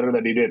almost better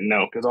that he didn't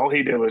know, because all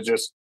he did was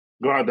just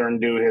go out there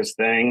and do his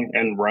thing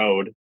and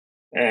rode.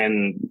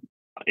 And,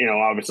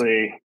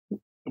 obviously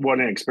what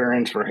an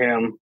experience for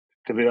him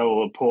to be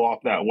able to pull off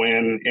that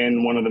win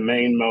in one of the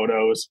main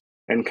motos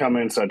and come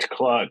in such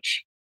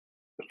clutch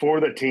for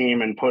the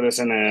team and put us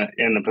in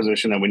the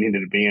position that we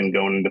needed to be in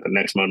going into the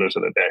next motos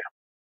of the day.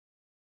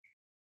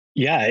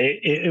 Yeah,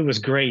 it was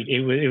great.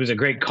 It was a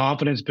great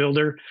confidence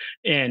builder,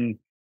 and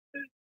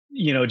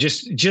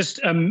just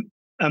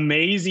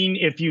amazing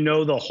if you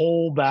know the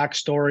whole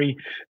backstory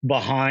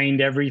behind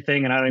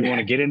everything. And I don't even want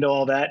to get into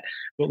all that,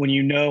 but when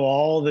you know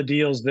all the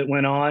deals that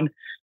went on,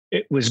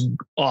 it was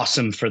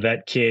awesome for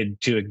that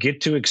kid to get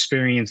to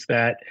experience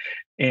that.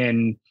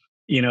 And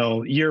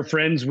you're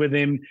friends with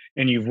him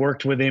and you've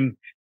worked with him,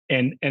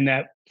 and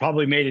that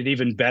probably made it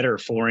even better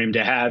for him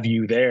to have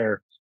you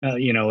there.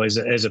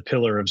 As a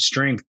pillar of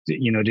strength,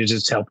 to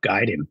just help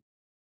guide him.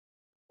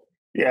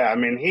 Yeah,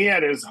 he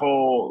had his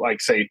whole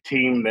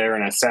team there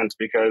in a sense,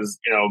 because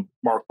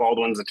Mark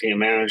Baldwin's the team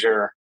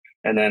manager,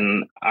 and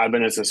then I've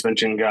been a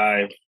suspension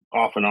guy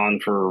off and on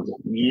for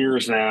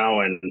years now,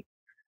 and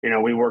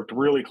we worked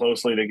really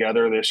closely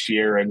together this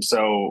year. And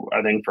so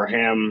I think for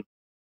him,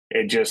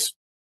 it just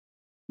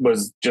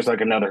was just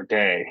like another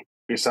day.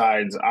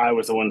 Besides, I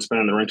was the one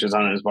spinning the wrenches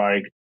on his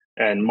bike,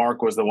 and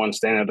Mark was the one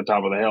standing at the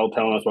top of the hill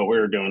telling us what we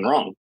were doing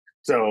wrong.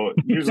 So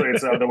usually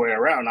it's the other way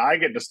around. I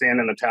get to stand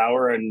in the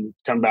tower and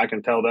come back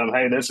and tell them,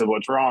 hey, this is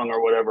what's wrong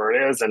or whatever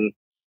it is. And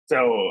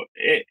so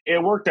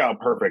it worked out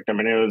perfect. I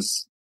mean, it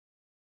was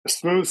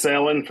smooth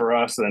sailing for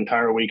us the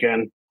entire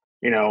weekend.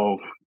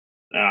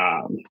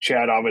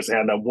 Chad obviously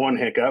had that one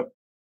hiccup.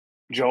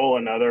 Joel,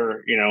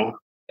 another,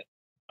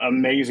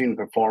 amazing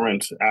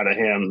performance out of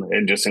him,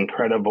 and just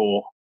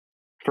incredible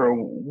for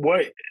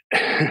what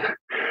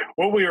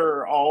what we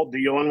were all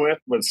dealing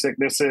with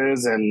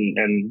sicknesses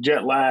and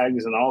jet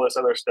lags and all this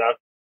other stuff.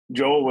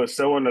 Joel was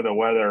so under the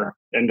weather,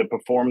 and to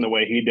perform the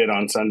way he did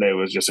on Sunday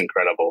was just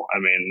incredible. I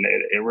mean,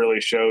 it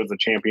really shows the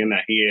champion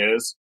that he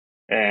is.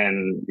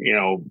 And,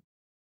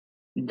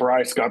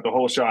 Bryce got the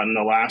whole shot in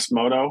the last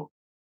moto,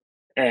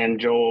 and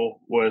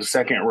Joel was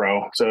second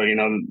row. So,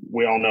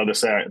 we all know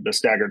the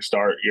staggered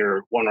start.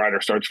 Your one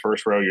rider starts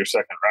first row, your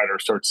second rider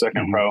starts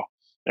 2nd row,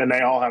 and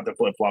they all have the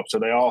flip flop. So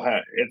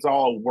it's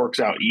all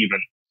works out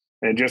even.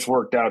 And it just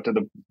worked out to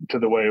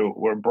the way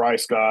where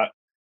Bryce got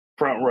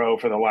front row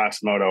for the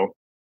last moto.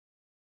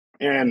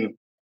 And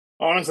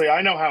honestly,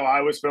 I know how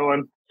I was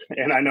feeling,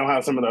 and I know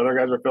how some of the other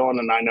guys were feeling,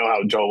 and I know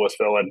how Joel was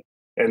feeling.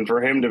 And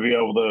for him to be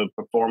able to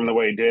perform the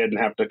way he did and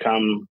have to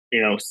come,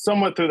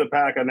 somewhat through the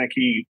pack, I think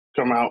he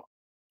come out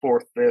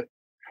 4th, 5th,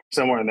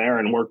 somewhere in there,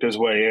 and worked his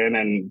way in,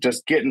 and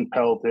just getting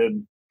pelted.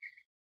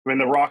 I mean,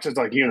 the rocks is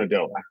like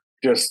Unadilla,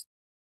 just,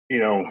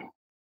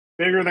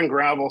 bigger than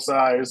gravel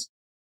size,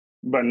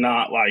 but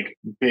not like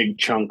big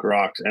chunk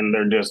rocks. And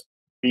they're just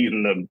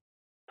beating the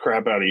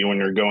crap out of you when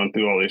you're going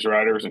through all these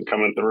riders and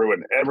coming through.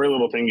 And every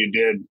little thing you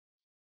did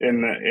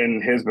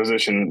in his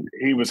position,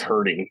 he was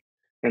hurting.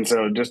 And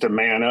so just to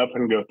man up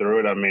and go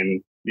through it, I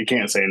mean, you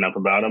can't say enough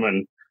about him.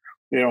 And,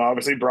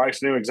 obviously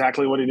Bryce knew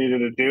exactly what he needed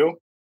to do.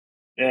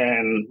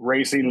 And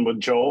racing with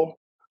Joel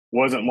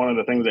wasn't one of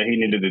the things that he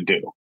needed to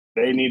do.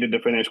 They needed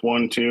to finish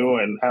 1, 2,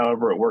 and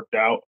however it worked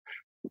out,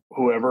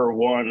 whoever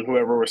won,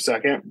 whoever was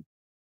second,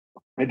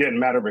 it didn't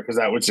matter, because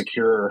that would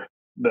secure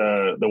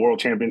the world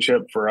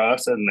championship for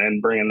us,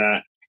 and bringing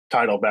that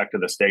title back to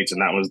the States.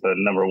 And that was the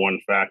number one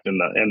fact and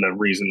the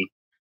reason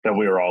that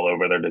we were all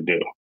over there to do.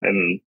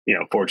 And,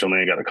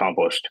 fortunately it got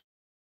accomplished.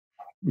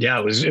 Yeah,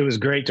 it was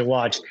great to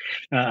watch.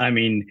 I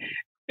mean,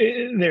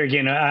 there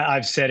again,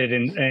 I've said it,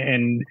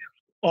 and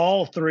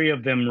all three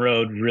of them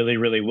rode really,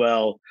 really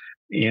well.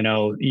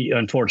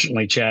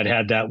 Unfortunately, Chad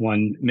had that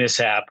one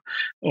mishap,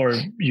 or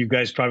you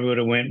guys probably would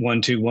have went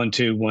 1, 2, 1,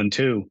 2, 1,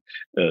 2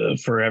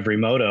 for every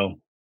moto,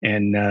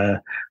 and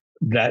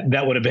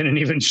that would have been an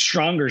even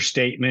stronger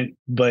statement.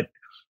 But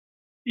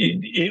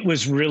it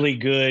was really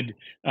good.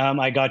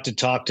 I got to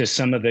talk to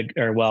some of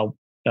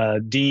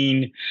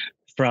Dean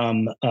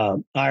from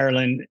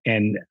Ireland,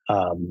 and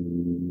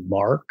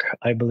Mark,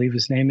 I believe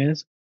his name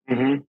is.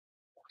 Mm-hmm.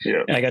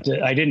 Yeah.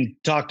 I didn't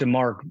talk to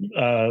Mark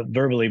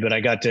verbally, but I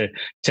got to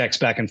text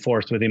back and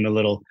forth with him a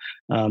little.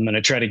 And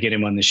I try to get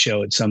him on the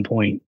show at some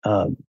point.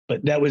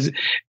 But that was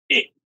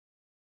it.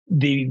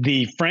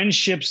 The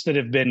friendships that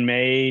have been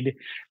made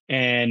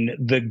and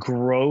the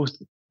growth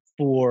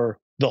for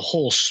the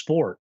whole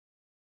sport,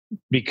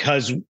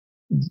 because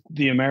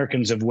the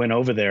Americans have went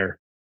over there,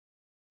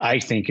 I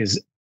think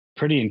is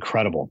pretty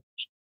incredible.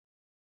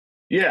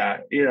 Yeah.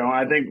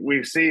 I think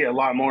we see a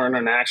lot more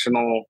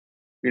international,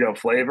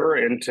 flavor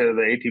into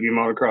the ATV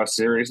motocross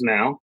series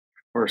now.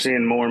 We're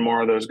seeing more and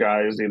more of those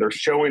guys either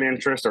showing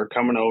interest or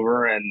coming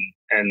over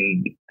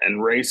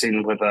and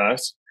racing with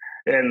us.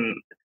 And,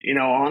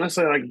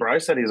 honestly, like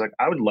Bryce said, he's like,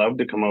 I would love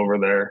to come over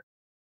there,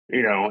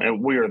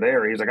 and we were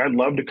there. He's like, I'd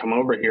love to come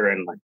over here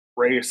and like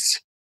race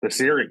the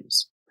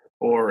series,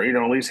 or,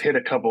 at least hit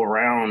a couple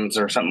rounds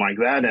or something like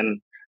that.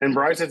 And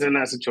Bryce is in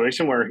that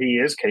situation where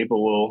he is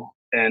capable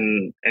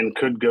and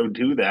could go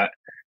do that.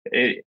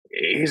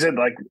 He said,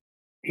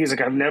 he's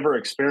like, I've never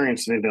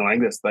experienced anything like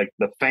this. Like,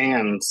 the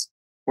fans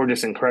were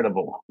just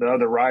incredible. The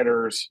other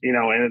riders,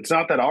 and it's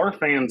not that our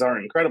fans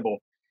aren't incredible.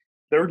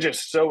 They're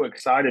just so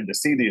excited to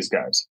see these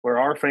guys, where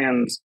our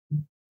fans,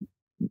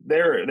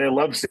 they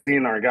love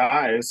seeing our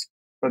guys,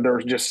 but they're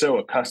just so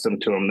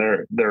accustomed to them.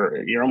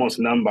 You're almost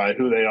numb by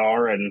who they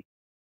are. And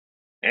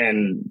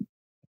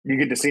you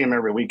get to see them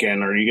every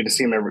weekend, or you get to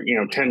see them every,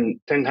 10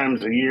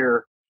 times a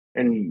year.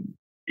 And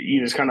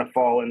you just kind of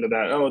fall into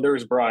that. Oh,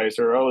 there's Bryce,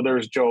 or, oh,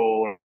 there's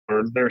Joel,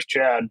 or there's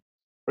Chad.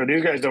 But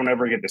these guys don't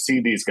ever get to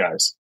see these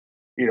guys,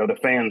 the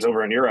fans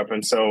over in Europe.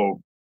 And so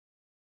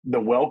the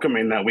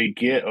welcoming that we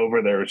get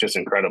over there is just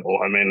incredible.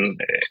 I mean,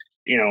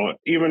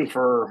 even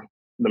for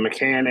the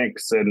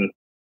mechanics and,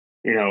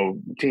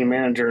 team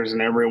managers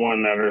and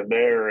everyone that are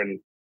there, and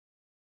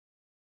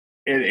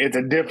it's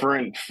a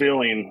different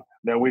feeling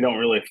that we don't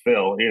really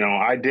feel.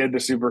 I did the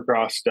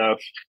Supercross stuff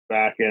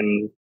back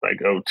in like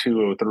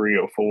 02,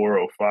 03,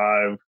 04,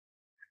 05.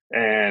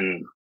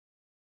 And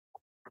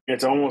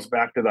it's almost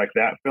back to like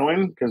that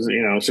feeling, because,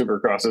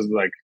 Supercross is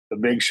like the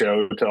big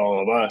show to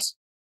all of us.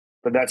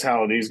 but that's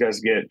how these guys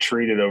get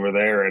treated over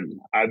there. And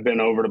I've been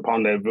over to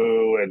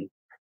Rendezvous and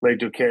Lake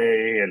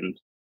Touquet and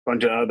a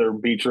bunch of other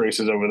beach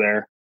races over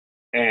there.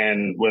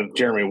 And with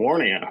Jeremy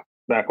Warnia,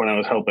 back when I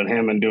was helping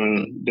him and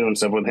doing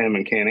stuff with him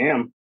and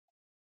Can-Am.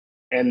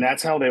 And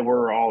that's how they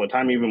were all the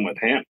time, even with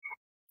him.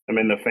 I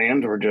mean, the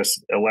fans were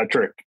just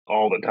electric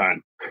all the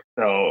time.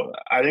 So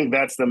I think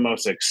that's the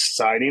most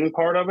exciting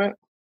part of it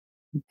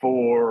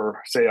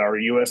for, say, our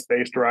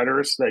U.S.-based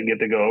riders that get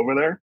to go over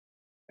there.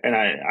 And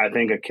I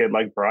think a kid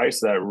like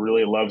Bryce that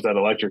really loves that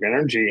electric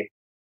energy,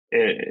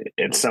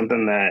 it's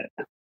something that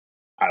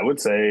I would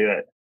say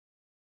that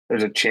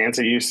there's a chance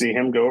that you see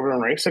him go over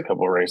and race a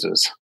couple of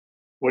races,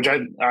 which I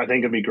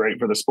think would be great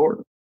for the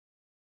sport.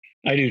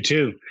 I do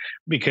too,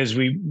 because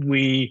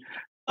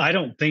I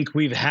don't think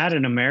we've had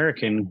an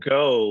American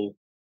go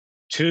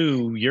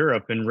to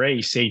Europe and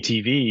race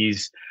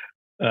ATVs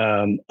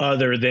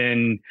other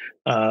than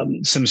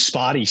some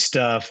spotty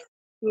stuff,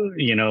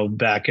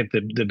 back at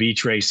the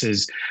beach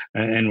races,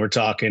 and we're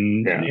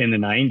talking in the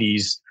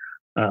 90s.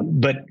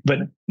 But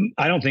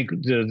I don't think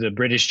the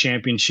British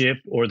Championship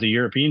or the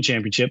European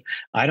Championship,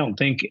 I don't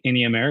think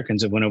any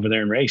Americans have went over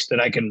there and raced that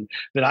I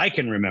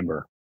can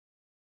remember.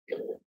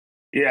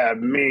 Yeah,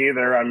 me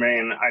either. I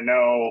mean, I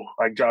know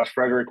like Josh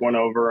Frederick went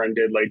over and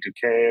did Lake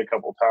Touquet a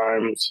couple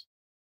times.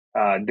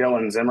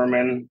 Dylan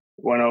Zimmerman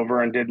went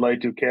over and did Lake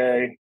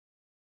Touquet.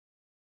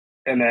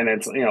 And then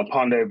it's,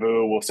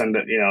 Rendezvous will send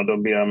it,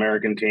 there'll be an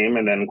American team.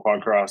 And then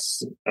Quad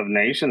Cross of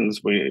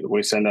Nations, we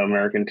send an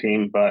American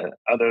team. But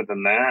other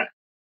than that,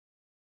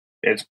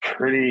 it's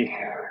pretty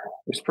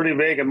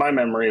vague in my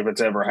memory if it's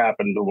ever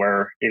happened to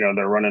where,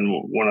 they're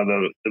running one of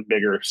the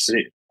bigger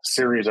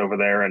series over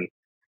there. And,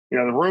 the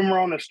rumor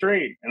on the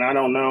street, and I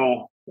don't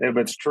know if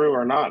it's true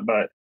or not,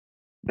 but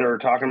they're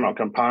talking about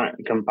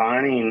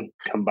combining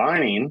a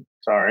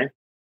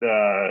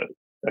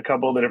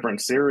couple of the different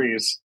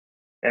series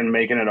and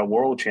making it a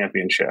world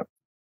championship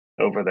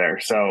over there.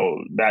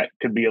 So that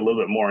could be a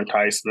little bit more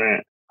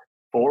enticement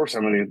for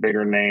some of these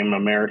bigger name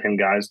American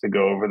guys to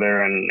go over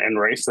there and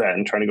race that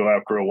and try to go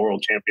after a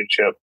world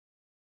championship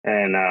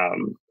and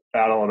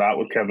battle it out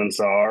with Kevin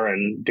Saar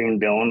and Dean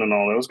Dillon and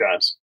all those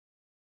guys.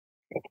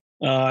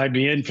 I'd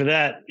be in for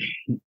that.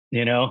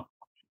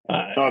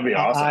 That'd be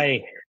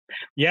awesome.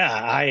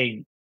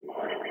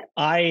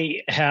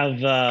 I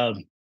have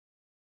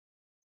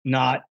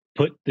not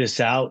put this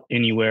out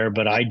anywhere,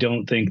 but I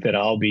don't think that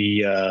I'll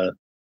be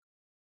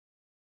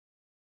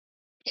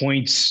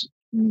points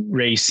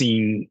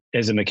racing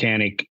as a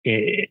mechanic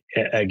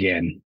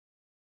again.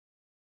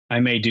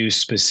 I may do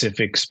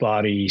specific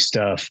spotty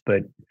stuff,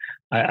 but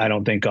I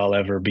don't think I'll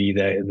ever be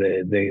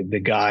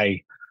the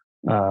guy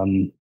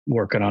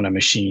working on a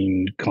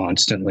machine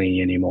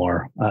constantly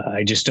anymore.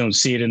 I just don't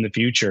see it in the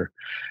future.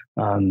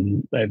 I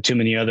have too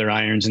many other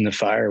irons in the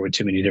fire with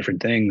too many different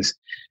things,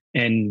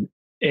 and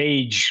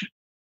age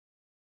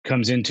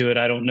comes into it.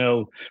 I don't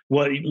know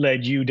what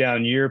led you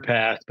down your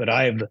path, but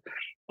I've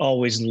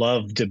always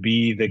loved to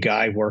be the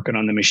guy working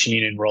on the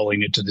machine and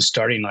rolling it to the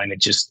starting line.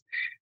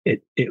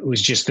 It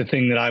was just the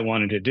thing that I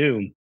wanted to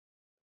do.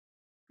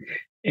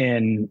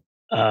 And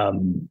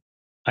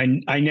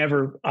I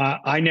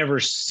never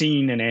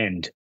seen an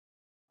end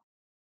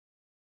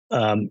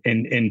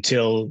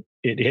until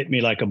it hit me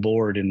like a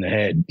board in the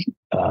head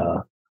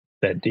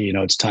that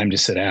it's time to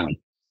sit down.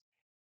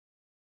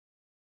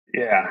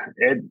 Yeah,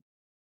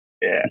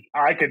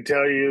 I could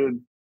tell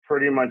you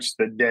pretty much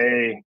the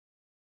day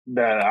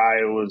that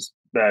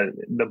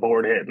the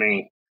board hit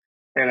me,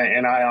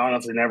 and I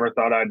honestly never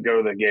thought I'd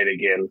go to the gate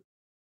again.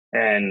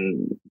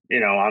 And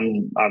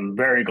I'm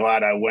very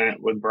glad I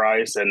went with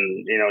Bryce,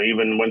 and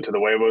even went to the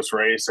Huevos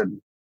race,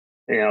 and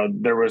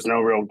there was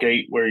no real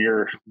gate where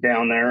you're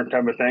down there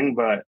type of thing.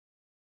 But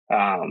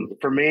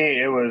for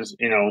me, it was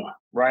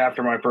right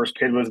after my first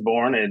kid was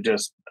born, it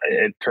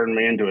turned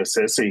me into a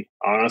sissy.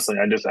 Honestly,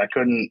 I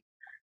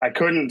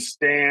couldn't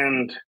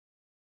stand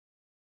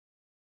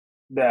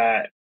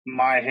that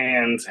my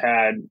hands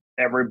had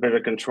every bit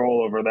of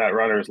control over that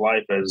rider's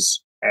life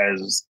as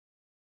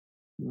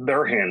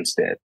their hands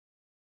did.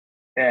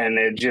 And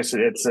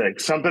it's like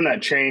something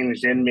that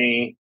changed in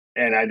me,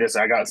 and I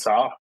got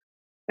soft.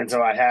 And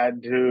so I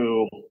had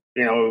to,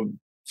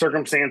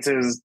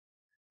 circumstances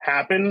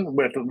happen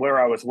with where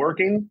I was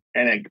working,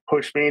 and it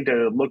pushed me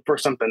to look for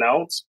something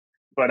else.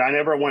 But I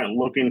never went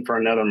looking for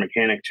another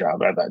mechanic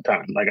job at that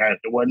time. Like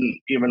it wasn't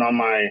even on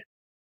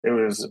it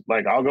was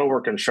like, I'll go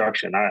work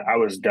construction. I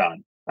was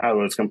done. I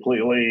was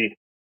completely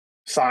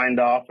signed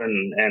off,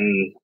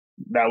 and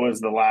that was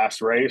the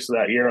last race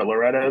that year at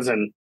Loretta's.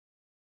 And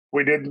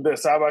we did the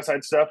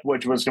side-by-side stuff,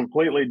 which was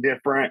completely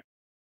different.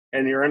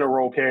 And you're in a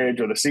roll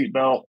cage with a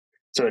seatbelt.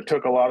 So it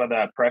took a lot of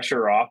that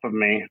pressure off of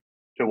me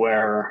to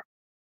where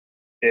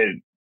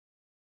it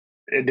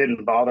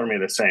didn't bother me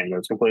the same. It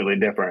was completely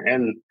different.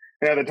 And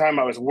at the time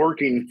I was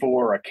working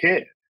for a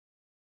kid,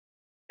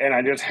 and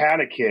I just had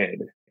a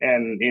kid.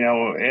 And,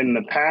 in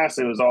the past,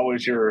 it was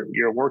always you're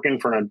working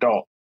for an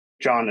adult.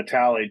 John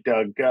Natale,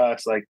 Doug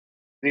Gus, like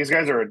these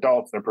guys are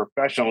adults. They're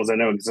professionals. They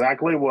know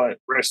exactly what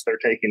risks they're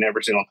taking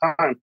every single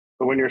time.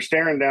 But when you're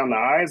staring down the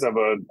eyes of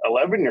a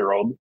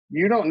 11-year-old,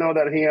 you don't know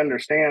that he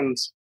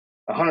understands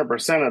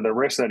 100% of the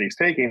risk that he's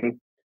taking.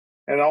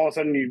 And all of a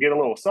sudden you get a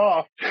little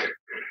soft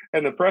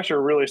and the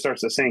pressure really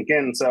starts to sink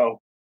in.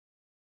 So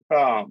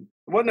it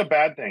wasn't a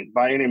bad thing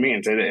by any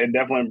means. It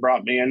definitely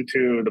brought me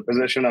into the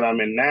position that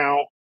I'm in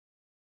now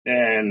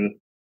and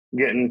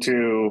getting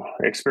to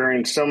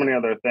experience so many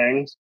other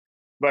things.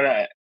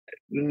 But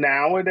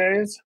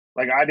nowadays,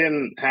 like I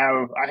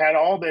had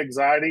all the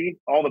anxiety,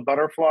 all the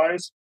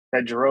butterflies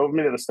that drove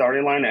me to the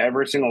starting line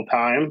every single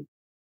time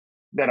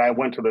that I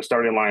went to the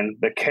starting line.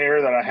 The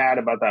care that I had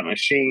about that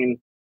machine,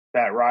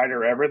 that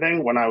rider,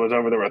 everything when I was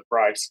over there with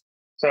Bryce.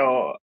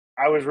 So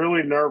I was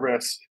really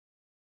nervous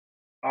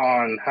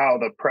on how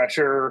the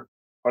pressure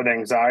or the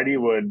anxiety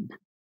would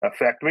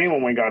affect me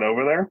when we got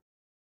over there.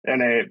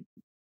 And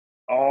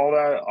all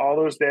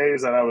those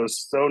days that I was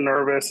so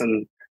nervous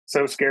and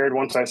so scared,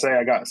 once I say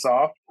I got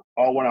soft,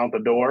 all went out the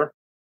door.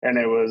 And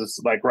it was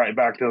like right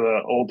back to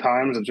the old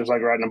times. It's just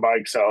like riding a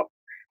bike. So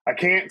I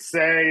can't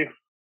say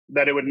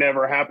that it would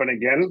never happen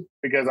again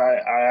because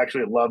I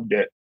actually loved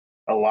it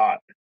a lot.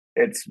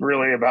 It's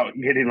really about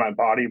getting my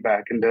body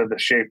back into the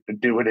shape to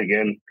do it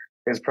again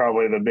is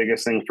probably the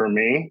biggest thing for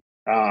me.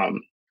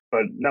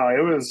 But no,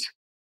 it was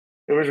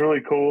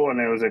really cool and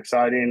it was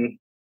exciting.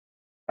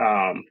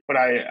 But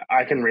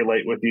I can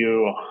relate with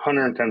you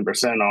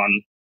 110%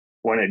 on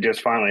when it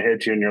just finally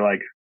hits you and you're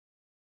like,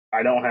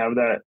 I don't have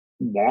that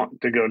want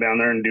to go down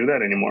there and do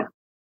that anymore.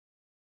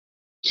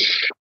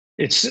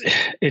 It's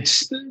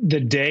the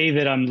day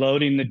that I'm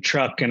loading the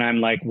truck and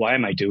I'm like, why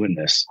am I doing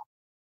this?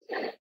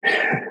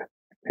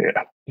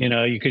 Yeah. You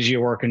know, because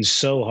you're working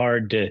so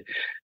hard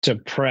to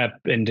prep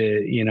and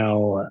to, you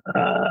know,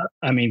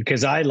 I mean,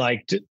 because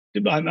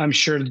I'm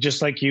sure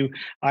just like you,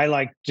 I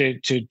like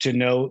to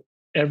know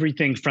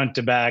everything front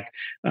to back.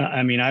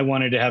 I mean, I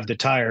wanted to have the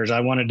tires.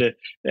 I wanted to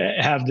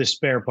have the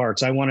spare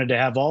parts. I wanted to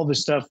have all the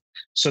stuff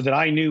so that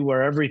I knew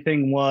where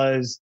everything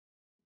was,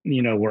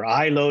 you know, where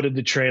I loaded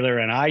the trailer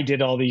and I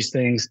did all these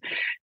things.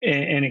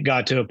 And it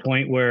got to a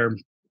point where,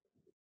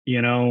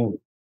 you know,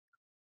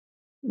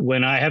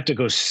 when I have to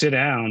go sit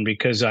down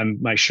because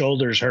my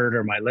shoulders hurt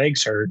or my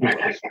legs hurt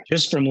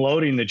just from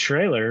loading the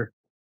trailer,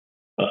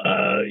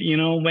 you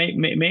know,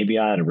 maybe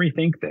I ought to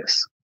rethink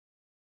this.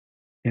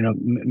 You know,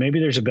 maybe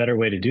there's a better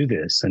way to do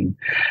this. And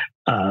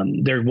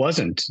there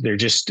wasn't. There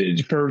just,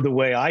 for the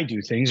way I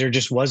do things, there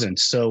just wasn't.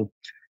 So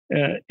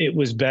it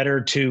was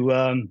better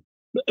to,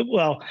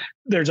 well,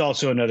 there's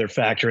also another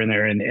factor in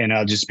there. And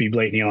I'll just be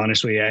blatantly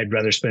honest with you. I'd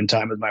rather spend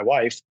time with my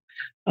wife.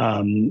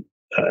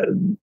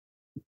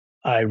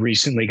 I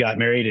recently got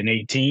married in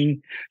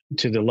 18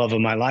 to the love of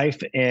my life.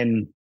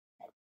 And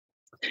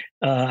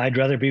I'd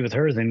rather be with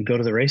her than go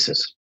to the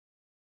races.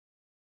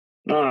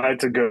 No,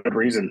 that's a good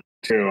reason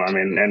too. I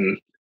mean, and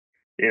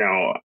you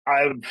know,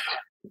 I've,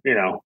 you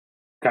know,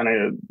 kind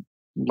of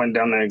went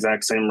down the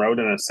exact same road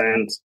in a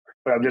sense,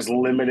 but I'm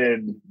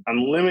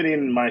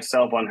limiting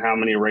myself on how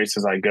many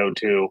races I go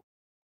to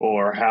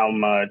or how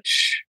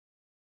much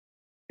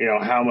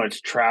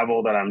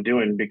travel that I'm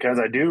doing because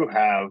I do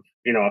have,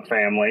 you know, a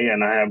family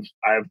and I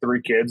have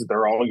 3 kids.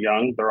 They're all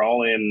young. They're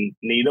all in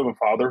need of a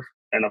father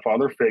and a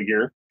father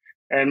figure.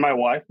 And my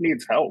wife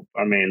needs help.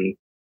 I mean,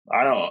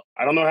 I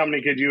don't know how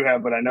many kids you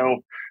have, but I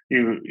know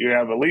you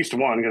have at least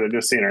one because I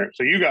just seen her.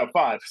 So you got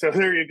 5. So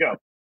there you go.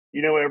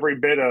 You know every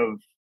bit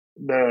of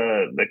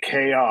the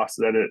chaos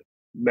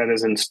that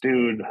is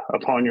ensued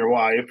upon your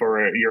wife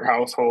or your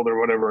household or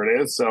whatever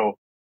it is. So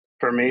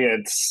for me,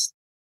 it's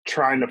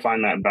trying to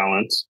find that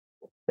balance.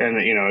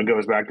 And you know, it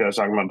goes back to us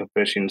talking about the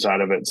fishing side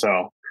of it.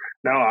 So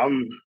no,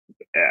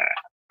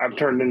 I've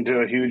turned into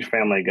a huge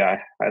family guy.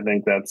 I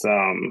think that's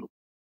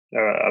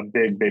a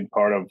big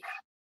part of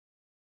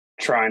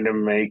trying to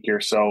make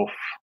yourself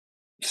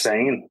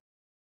sane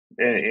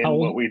in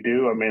what we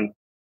do. I mean,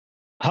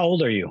 how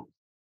old are you?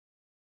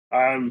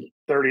 I'm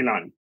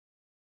 39.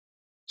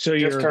 So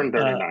just turned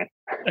 39.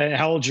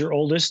 How old's your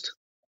oldest?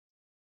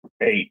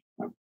 8.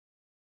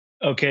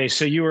 Okay,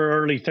 so you were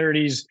early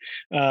 30s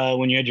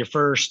when you had your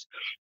first.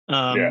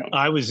 Yeah.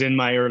 I was in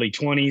my early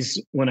 20s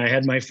when I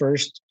had my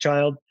first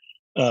child,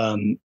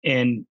 and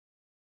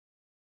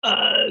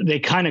they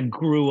kind of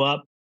grew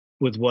up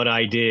with what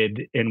I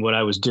did and what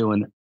I was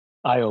doing.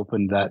 I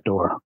opened that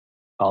door.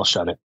 I'll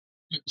shut it.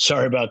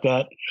 Sorry about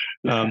that.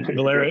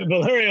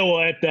 Valeria will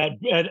edit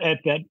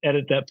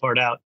that part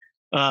out.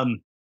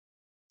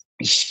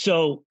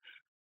 So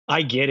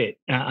I get it.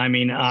 I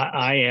mean,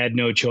 I had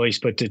no choice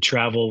but to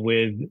travel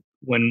with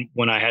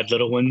when I had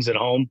little ones at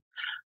home.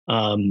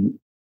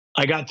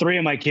 I got 3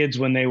 of my kids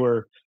when they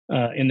were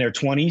in their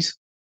 20s.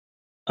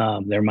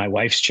 They're my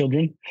wife's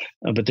children,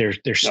 but they're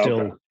still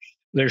okay.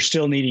 They're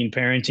still needing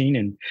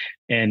parenting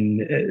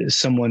and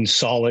someone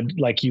solid,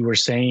 like you were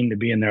saying, to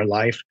be in their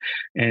life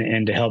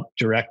and to help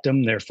direct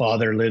them. Their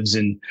father lives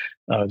in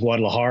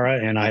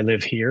Guadalajara and I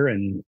live here,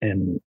 and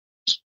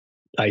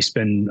I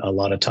spend a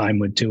lot of time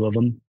with 2 of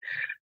them,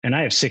 and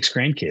I have 6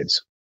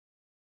 grandkids.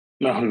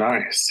 Oh,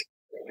 nice.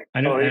 I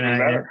know, even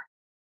better.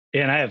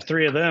 and I have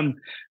 3 of them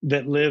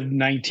that live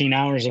 19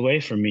 hours away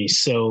from me.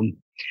 So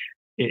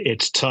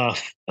it's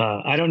tough.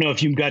 I don't know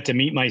if you got to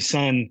meet my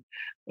son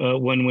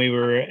when we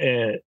were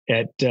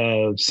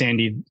at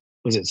Sandy,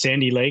 was it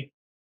Sandy Lake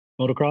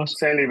motocross?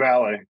 Sandy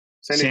Valley.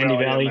 Sandy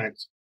Valley.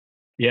 MX.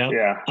 Yeah.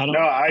 Yeah.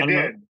 I did.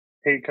 Know.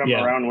 He'd come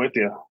around with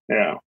you.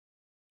 Yeah.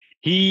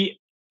 He,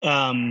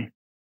 that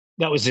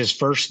was his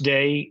first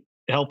day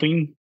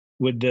helping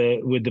with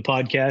the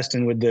podcast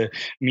and with the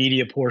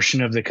media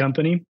portion of the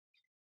company.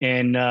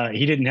 And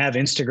he didn't have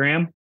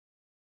Instagram.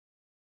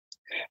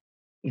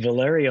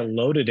 Valeria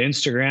loaded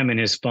Instagram in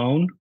his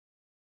phone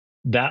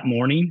that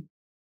morning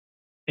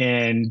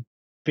and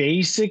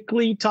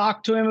basically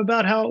talked to him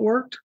about how it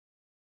worked.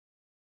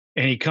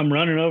 And he come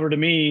running over to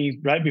me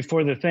right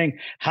before the thing.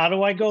 How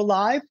do I go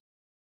live?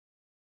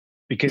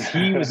 Because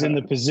he was in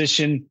the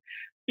position,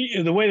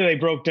 the way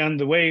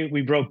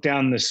we broke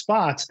down the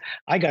spots,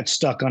 I got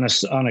stuck on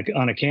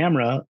a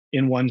camera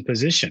in one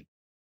position.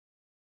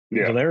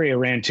 Yeah. Valeria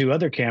ran 2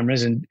 other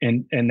cameras and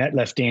that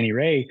left Danny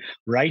Ray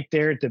right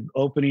there at the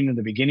opening and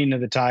the beginning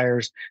of the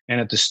tires and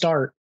at the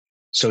start,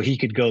 so he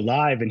could go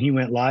live. And he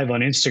went live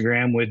on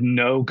Instagram with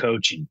no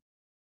coaching.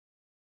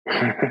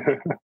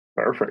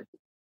 Perfect.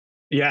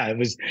 Yeah,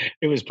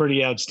 it was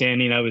pretty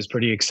outstanding. I was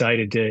pretty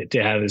excited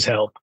to have his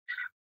help.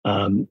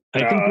 I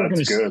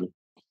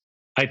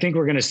think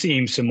we're going to see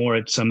him some more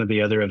at some of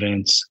the other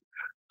events.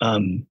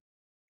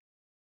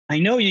 I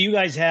know you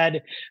guys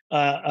had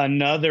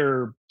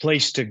another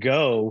place to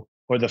go,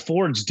 or the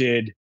Fords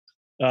did.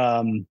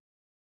 That's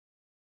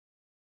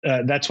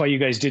why you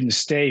guys didn't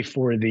stay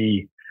for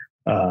the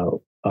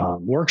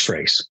works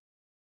race.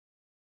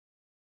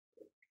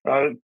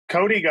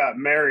 Cody got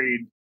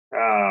married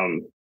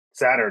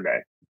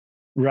Saturday.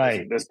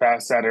 Right. This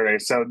past Saturday.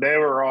 So they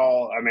were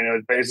all, I mean, it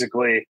was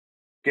basically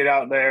get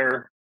out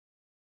there,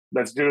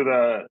 let's do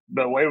the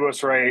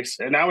Huevos race.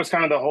 And that was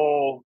kind of the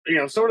whole,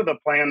 sort of the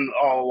plan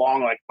all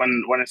along. Like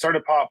when it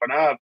started popping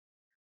up,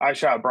 I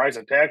shot Bryce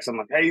a text. I'm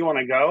like, hey, you want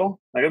to go?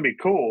 Like, it'd be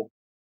cool.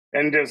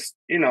 And just,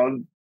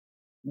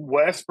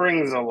 Wes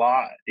brings a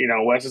lot.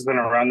 Wes has been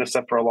around this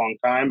stuff for a long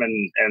time,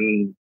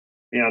 and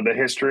the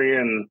history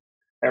and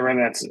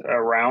everything that's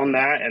around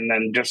that. And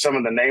then just some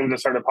of the names that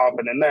started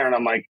popping in there. And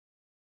I'm like,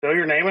 throw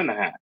your name in the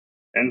hat.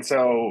 And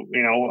so,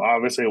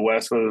 obviously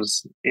Wes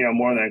was,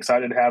 more than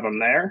excited to have him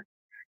there.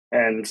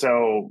 And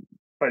so,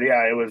 but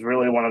yeah, it was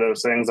really one of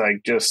those things,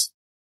 like just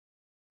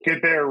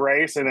get there,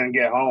 race, and then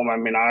get home. I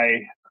mean,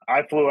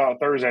 I flew out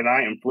Thursday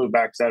night and flew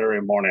back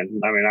Saturday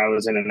morning. I mean, I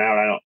was in and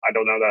out. I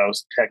don't know that I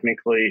was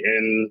technically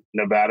in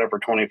Nevada for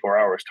 24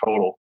 hours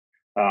total.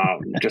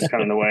 Just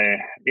kind of the way,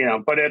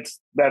 but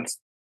that's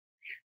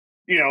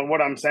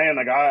what I'm saying.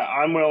 Like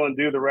I'm willing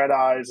to do the red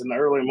eyes and the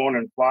early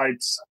morning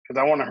flights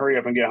because I want to hurry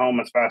up and get home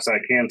as fast as I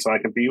can so I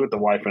can be with the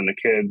wife and the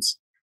kids.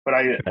 But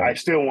I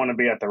still want to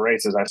be at the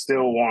races. I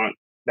still want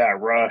that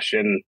rush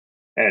and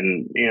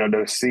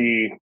to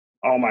see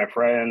all my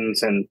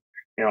friends. And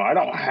I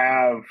don't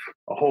have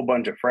a whole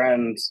bunch of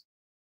friends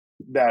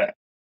that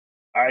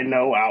I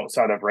know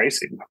outside of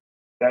racing.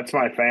 That's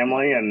my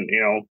family, and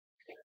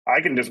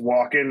I can just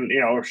walk in,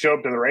 or show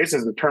up to the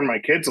races and turn my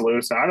kids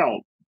loose, and I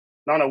don't.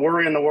 Not a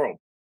worry in the world.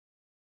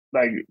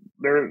 Like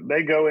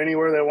they go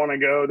anywhere they want to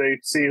go. They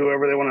see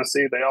whoever they want to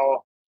see.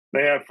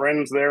 They have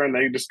friends there, and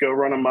they just go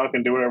run amok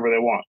and do whatever they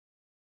want.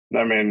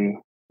 I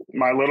mean,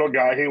 my little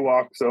guy, he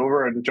walks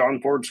over and John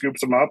Ford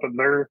scoops them up, and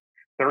they're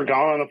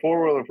gone on the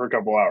 4-wheeler for a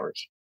couple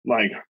hours.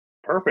 Like,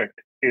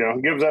 perfect.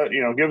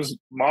 Gives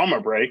mom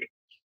a break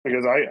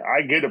because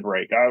I get a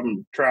break.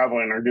 I'm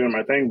traveling or doing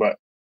my thing, but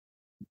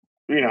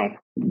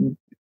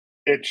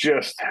it's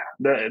just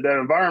the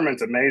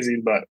environment's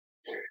amazing, but.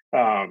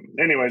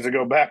 Anyways, to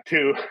go back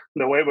to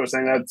the Huevos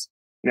thing, that's,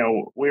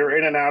 we were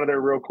in and out of there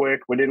real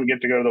quick. We didn't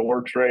get to go to the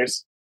works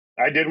race.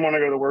 I did want to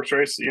go to the works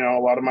race. A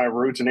lot of my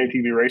roots in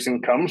ATV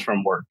racing comes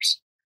from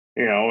works,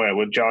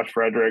 with Josh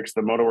Fredericks,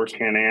 the Motorworks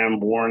Can-Am,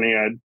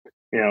 Warren,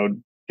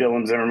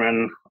 Dylan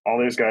Zimmerman,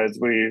 all these guys.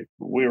 We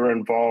were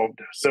involved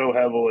so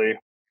heavily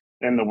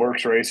in the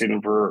works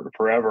racing for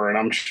forever. And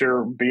I'm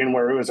sure being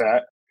where he was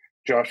at,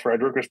 Josh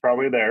Frederick was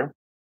probably there.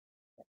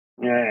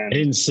 And I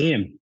didn't see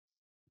him.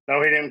 No,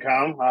 he didn't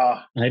come.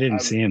 I didn't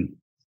see him.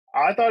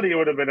 I thought he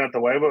would have been at the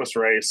Huevos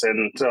race,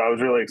 and so I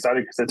was really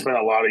excited because it's been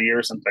a lot of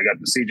years since I got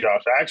to see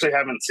Josh. I actually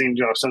haven't seen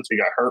Josh since he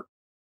got hurt.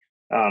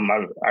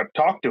 I've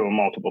talked to him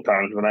multiple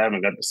times, but I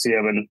haven't got to see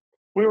him. And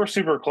we were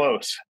super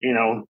close,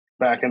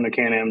 back in the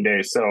Can-Am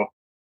days. So,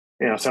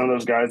 some of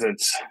those guys,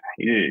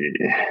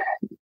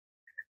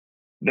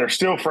 they're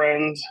still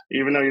friends,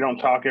 even though you don't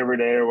talk every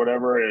day or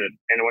whatever. And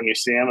when you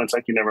see them, it's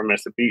like you never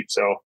miss a beat.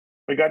 So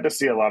we got to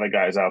see a lot of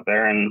guys out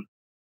there, and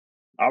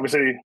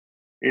obviously,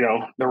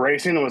 the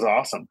racing was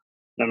awesome.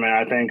 I mean,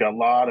 I think a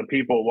lot of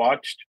people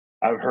watched.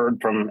 I've heard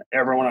from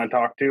everyone I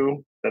talked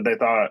to that they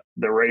thought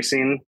the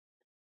racing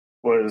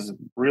was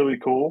really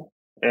cool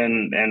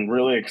and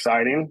really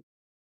exciting.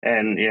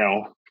 And,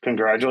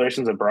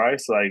 congratulations to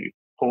Bryce, like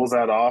pulls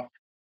that off.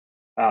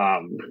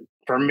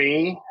 For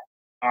me,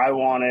 I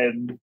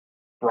wanted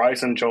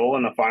Bryce and Joel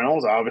in the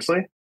finals,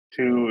 obviously.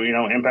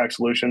 to, Impact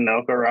Solution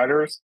NOCA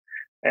riders.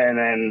 And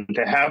then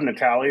to have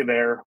Natalie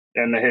there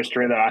and the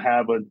history that I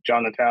have with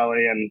John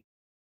Natalie and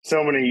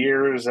so many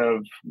years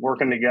of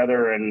working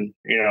together and,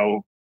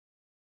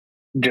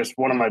 just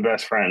one of my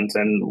best friends.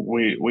 And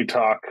we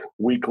talk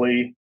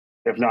weekly,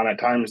 if not at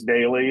times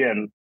daily.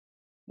 And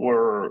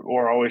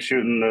we're always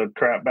shooting the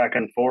crap back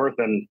and forth.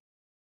 And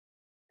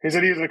he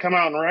said he's going to come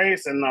out and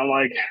race. And I'm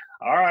like,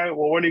 all right,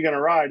 well, what are you going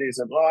to ride? He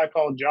said, well, I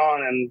called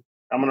John and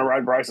I'm going to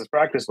ride Bryce's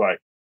practice bike.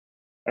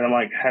 And I'm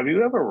like, have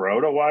you ever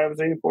rode a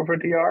YFZ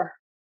 450R?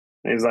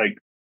 And he's like,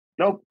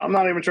 nope, I'm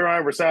not even sure I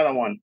ever sat on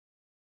one.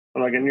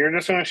 I'm like, and you're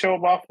just going to show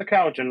up off the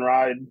couch and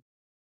ride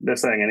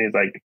this thing? And he's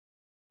like,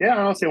 yeah,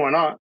 I don't see why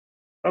not.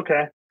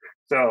 Okay.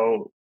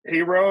 So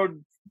he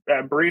rode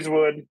at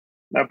Breezewood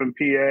up in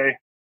PA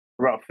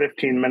for about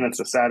 15 minutes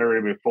the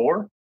Saturday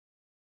before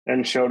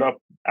and showed up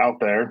out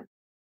there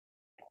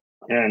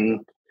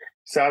and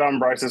sat on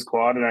Bryce's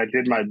quad. And I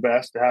did my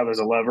best to have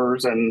his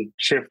levers and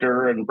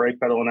shifter and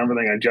brake pedal and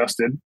everything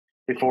adjusted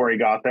before he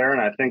got there.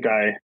 And I think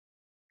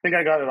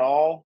I got it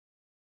all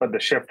but the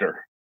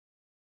shifter.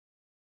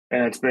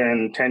 And it's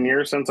been 10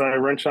 years since I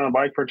wrenched on a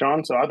bike for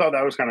John. So I thought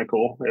that was kind of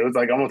cool. It was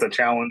like almost a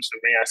challenge to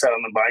me. I sat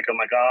on the bike. I'm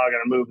like, oh, I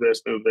got to move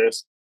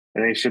this.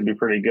 And he should be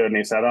pretty good. And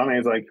he sat on it.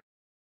 He's like,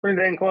 pretty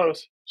dang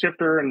close.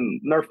 Shifter and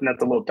Nerf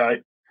net's a little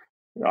tight.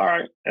 All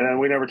right. And then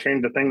we never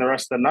changed a thing the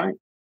rest of the night.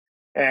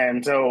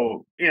 And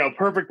so,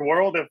 perfect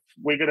world. If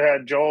we could have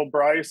had Joel,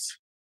 Bryce,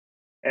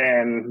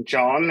 and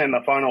John in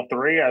the final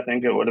three, I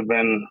think it would have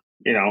been,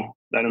 an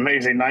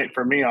amazing night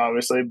for me,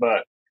 obviously.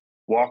 But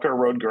Walker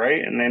rode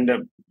great and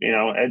ended up,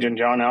 edging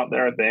John out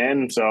there at the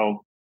end.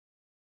 So,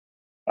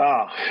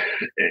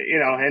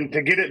 and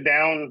to get it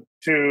down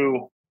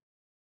to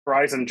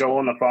Bryce and Joel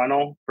in the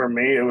final, for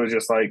me, it was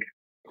just like,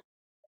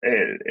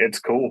 it's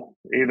cool.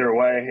 Either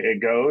way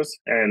it goes.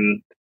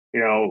 And,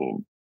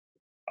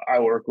 I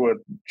work with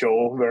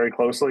Joel very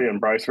closely and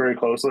Bryce very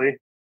closely.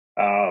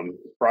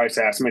 Bryce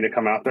asked me to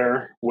come out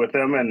there with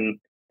him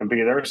and be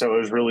there. So it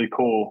was really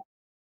cool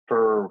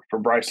for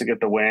Bryce to get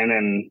the win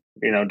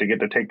and, to get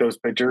to take those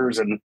pictures.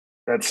 And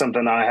that's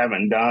something I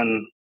haven't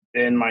done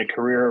in my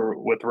career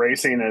with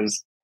racing,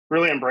 is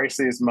really embrace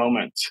these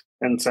moments.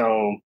 And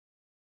so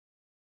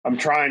I'm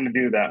trying to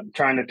do that. I'm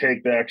trying to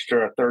take the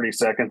extra 30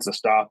 seconds to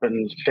stop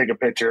and take a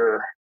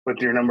picture with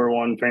your number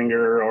one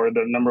finger or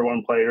the number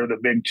one plate or the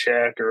big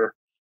check or,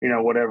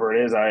 whatever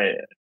it is.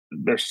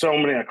 There's so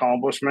many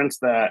accomplishments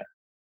that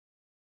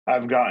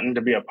I've gotten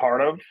to be a part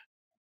of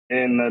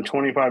in the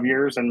 25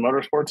 years in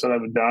motorsports that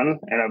I've done.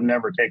 And I've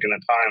never taken the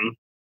time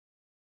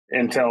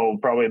until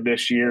probably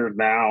this year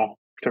now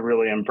to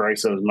really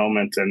embrace those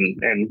moments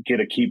and get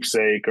a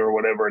keepsake or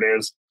whatever it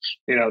is.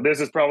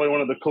 This is probably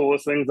one of the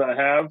coolest things I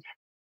have.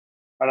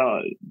 I don't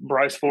know.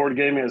 Bryce Ford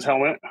gave me his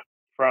helmet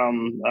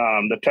from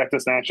the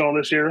Texas National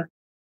this year.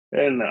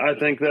 And I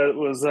think that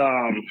was,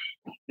 I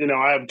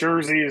have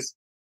jerseys.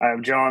 I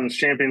have John's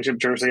championship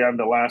jersey. I have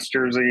the last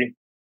jersey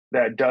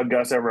that Doug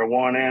Gus ever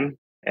won in.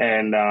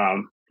 And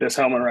this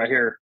helmet right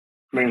here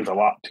means a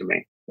lot to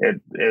me. It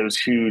was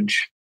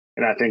huge.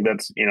 And I think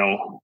that's,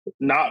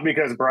 not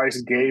because Bryce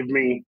gave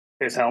me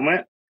his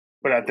helmet,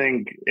 but I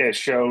think it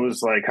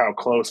shows like how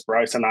close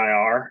Bryce and I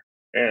are,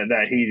 and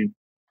that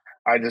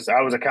I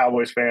was a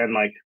Cowboys fan,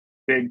 like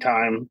big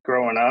time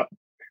growing up.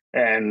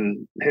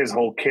 And his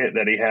whole kit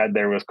that he had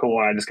there was cool.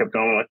 And I just kept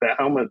going, like, that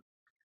helmet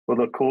would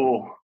look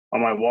cool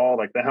on my wall.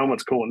 Like, the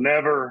helmet's cool.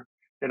 Never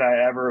did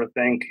I ever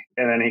think.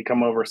 And then he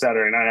come over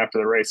Saturday night after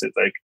the race. It's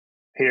like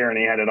here, and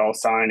he had it all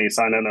signed. He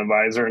signed an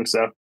advisor and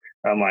stuff.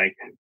 I'm like,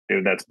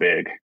 dude, that's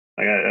big.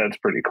 Like, that's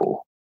pretty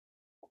cool.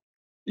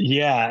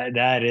 Yeah,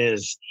 that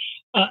is.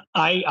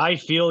 I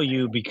feel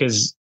you,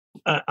 because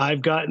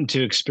I've gotten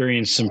to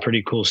experience some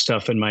pretty cool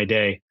stuff in my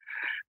day.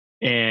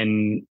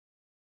 And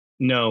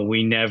no,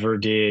 we never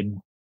did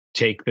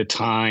take the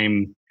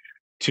time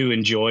to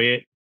enjoy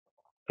it.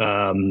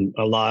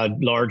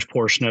 Large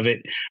portion of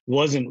it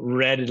wasn't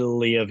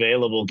readily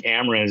available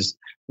cameras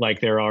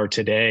like there are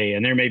today.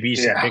 And there may be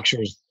some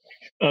pictures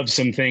of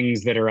some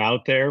things that are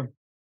out there.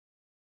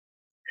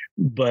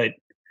 But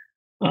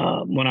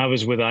when I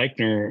was with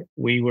Eichner,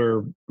 we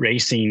were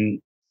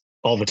racing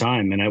all the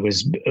time. And I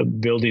was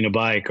building a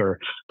bike or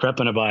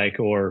prepping a bike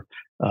or,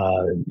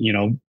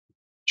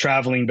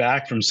 traveling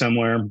back from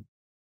somewhere.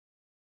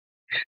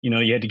 You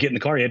had to get in the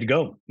car, you had to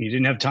go. You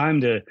didn't have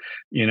time to,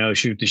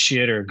 shoot the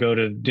shit or go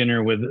to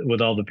dinner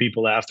with all the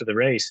people after the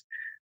race.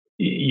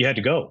 You had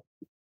to go.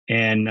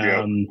 And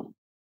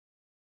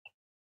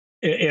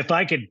if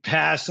I could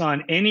pass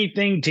on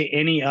anything to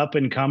any up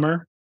and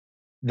comer,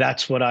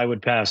 that's what I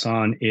would pass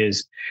on,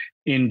 is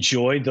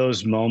enjoy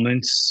those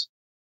moments,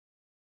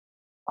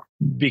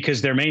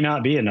 because there may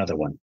not be another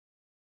one.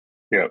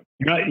 Yeah.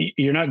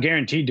 You're not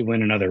guaranteed to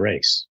win another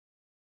race.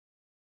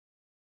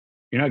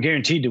 You're not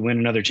guaranteed to win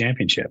another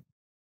championship.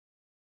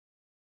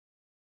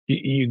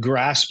 You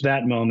grasp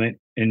that moment,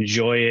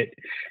 enjoy it.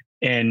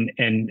 And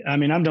I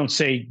mean, I don't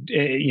say,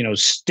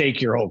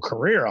 stake your whole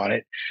career on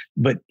it,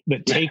 but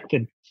take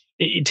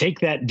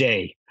that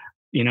day,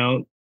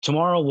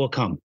 tomorrow will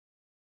come.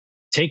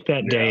 take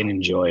that day and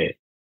enjoy it,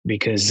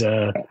 because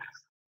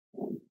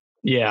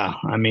yeah,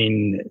 I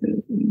mean,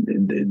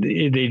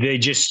 they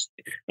just,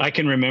 I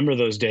can remember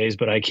those days,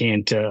 but I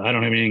can't, I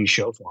don't have anything to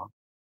show for them.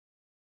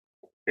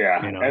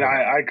 Yeah. You know? And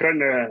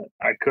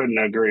I couldn't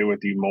agree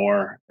with you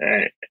more.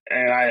 And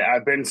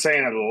I've been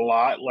saying it a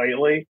lot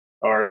lately,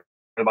 or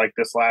like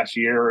this last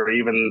year, or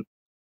even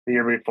the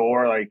year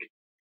before, like,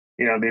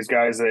 you know, these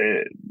guys,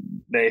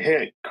 they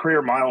hit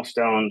career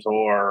milestones,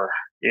 or,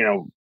 you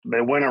know,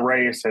 they win a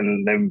race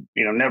and they,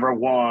 you know, never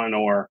won,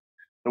 or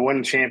they win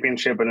a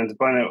championship and it's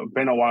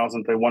been a while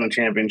since they won a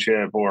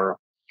championship, or,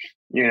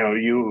 you know,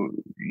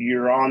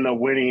 you're on the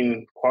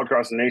winning Quad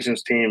Cross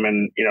Nations team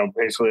and, you know,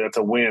 basically that's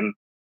a win.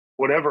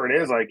 Whatever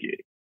it is, like,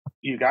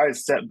 you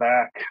guys sit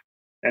back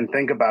and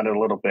think about it a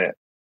little bit.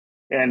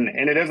 And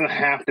it doesn't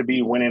have to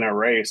be winning a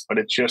race, but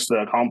it's just the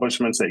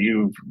accomplishments that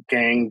you've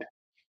gained,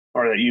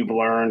 or that you've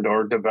learned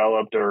or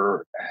developed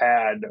or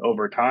had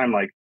over time.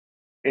 Like,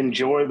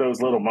 enjoy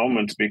those little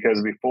moments,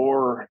 because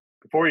before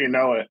you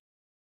know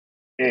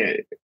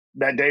it,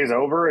 that day's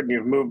over and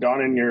you've moved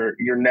on, and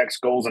your next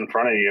goal's in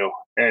front of you,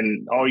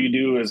 and all you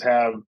do is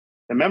have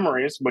the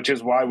memories, which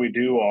is why we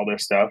do all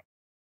this stuff.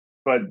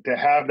 But to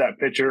have that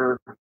picture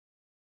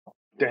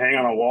to hang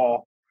on a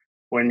wall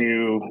when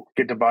you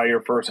get to buy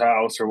your first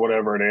house or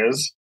whatever it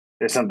is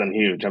something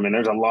huge. I mean,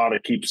 there's a lot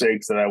of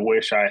keepsakes that I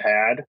wish I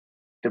had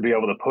to be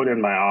able to put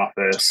in my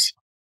office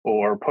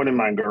or put in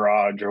my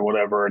garage or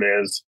whatever it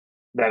is,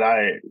 that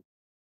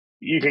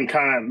you can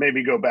kind of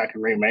maybe go back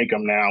and remake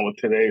them now with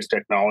today's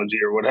technology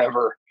or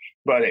whatever,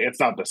 but it's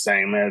not the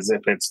same as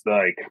if it's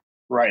like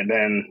right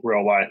then,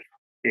 real life.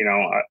 You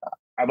know,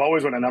 I've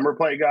always been a number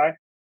plate guy,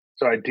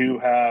 so I do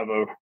have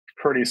a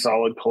pretty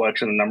solid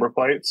collection of number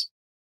plates,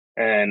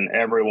 and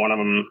every one of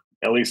them,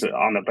 at least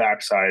on the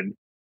backside,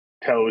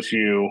 tells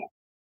you,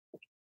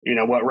 you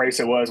know, what race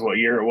it was, what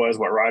year it was,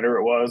 what rider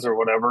it was, or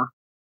whatever.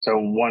 So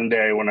one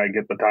day when I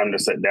get the time to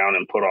sit down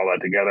and put all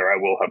that together, I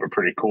will have a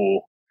pretty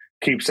cool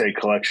keepsake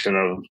collection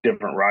of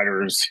different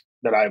riders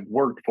that I've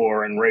worked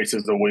for and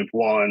races that we've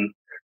won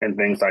and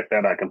things like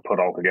that I can put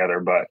all together.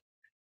 But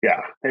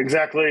yeah,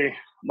 exactly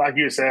like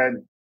you said,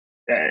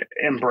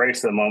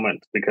 embrace the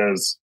moment,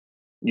 because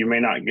you may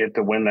not get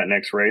to win that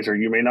next race, or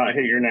you may not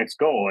hit your next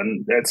goal.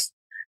 And that's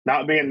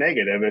not being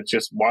negative. It's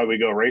just why we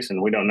go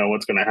racing. We don't know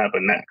what's going to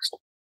happen next.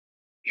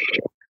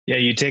 Yeah,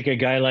 you take a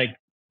guy like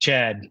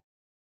Chad.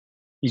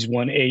 He's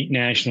won 8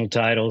 national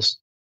titles,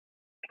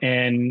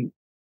 and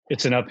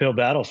it's an uphill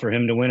battle for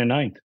him to win a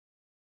 9th.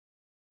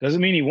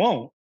 Doesn't mean he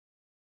won't.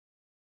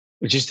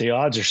 It's just the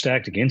odds are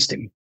stacked against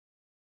him.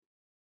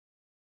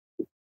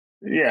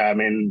 Yeah, I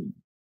mean,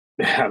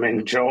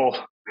 Joel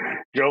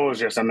is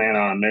just a man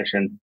on a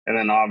mission. And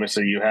then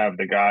obviously you have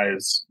the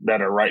guys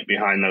that are right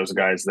behind those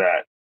guys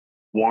that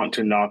want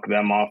to knock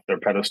them off their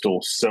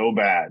pedestal so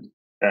bad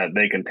that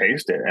they can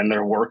taste it. And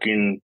they're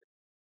working,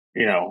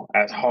 you know,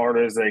 as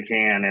hard as they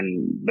can,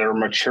 and they're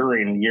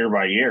maturing year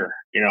by year.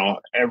 You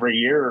know, every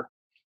year,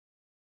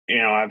 you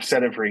know, I've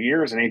said it for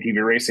years in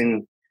ATV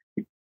racing,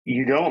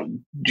 you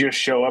don't just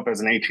show up as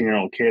an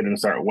 18-year-old kid and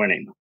start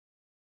winning.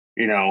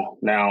 You know,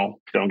 now,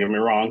 don't get me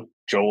wrong,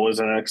 Joel is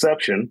an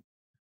exception.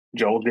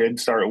 Joel did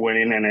start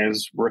winning in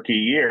his rookie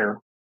year,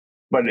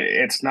 but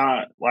it's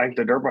not like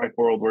the dirt bike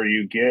world where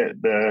you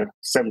get the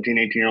 17,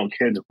 18-year-old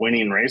kids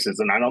winning races.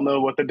 And I don't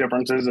know what the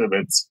difference is, if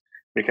it's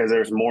because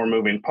there's more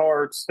moving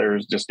parts,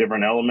 there's just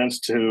different elements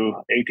to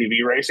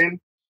ATV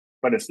racing,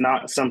 but it's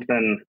not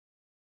something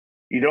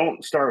you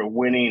don't start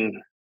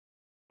winning,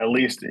 at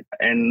least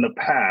in the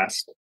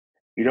past,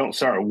 you don't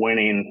start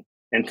winning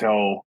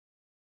until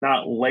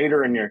not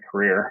later in your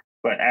career,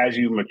 but as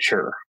you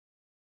mature,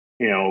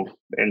 you know.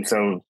 And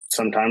so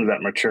sometimes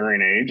that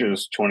maturing age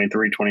is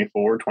 23,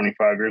 24,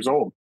 25 years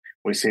old.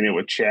 We've seen it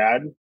with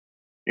Chad.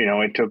 You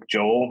know, it took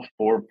Joel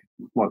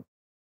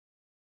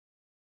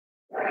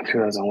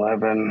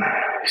 2011,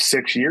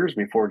 6 years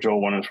before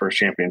Joel won his first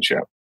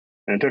championship.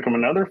 And it took him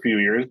another few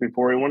years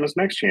before he won his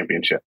next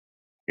championship.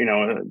 You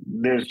know,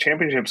 those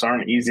championships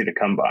aren't easy to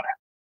come by.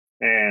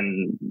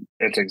 And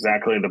it's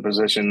exactly the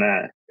position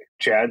that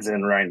Chad's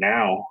in right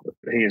now.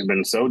 He's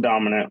been so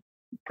dominant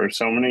for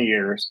so many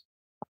years,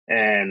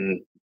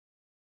 and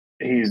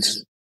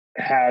he's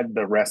had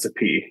the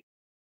recipe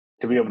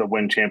to be able to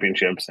win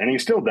championships, and he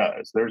still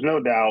does. There's no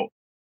doubt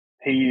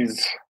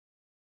he's,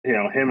 you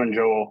know, him and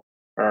Joel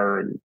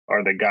are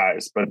the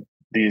guys, but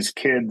these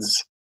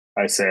kids,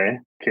 I say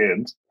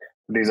kids,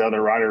 these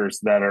other riders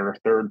that are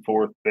 3rd,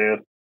 4th,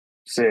 5th,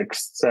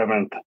 6th,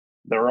 7th,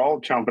 they're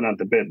all chomping at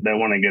the bit. They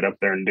want to get up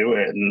there and do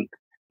it. And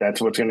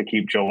that's what's going to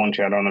keep Joel and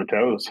Chad on their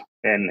toes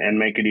and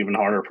make it even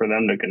harder for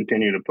them to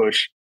continue to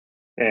push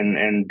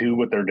and do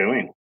what they're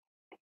doing.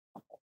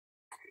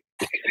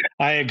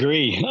 I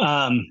agree.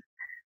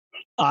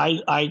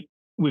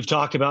 We've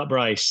talked about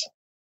Bryce,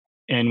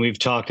 and we've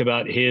talked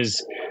about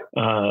his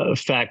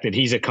fact that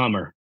he's a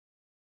comer.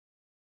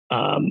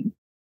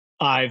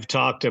 I've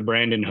talked to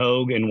Brandon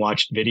Hogue and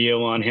watched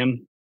video on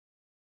him,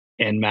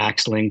 and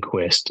Max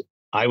Lindquist.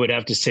 I would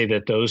have to say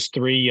that those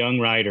 3 young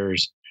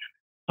riders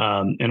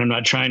And I'm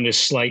not trying to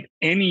slight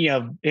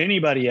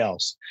anybody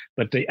else,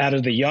 but out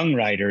of the young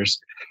riders,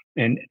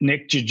 and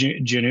Nick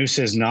Janusa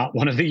is not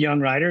one of the young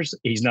riders.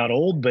 He's not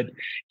old, but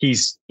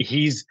he's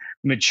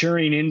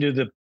maturing into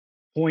the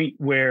point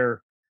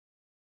where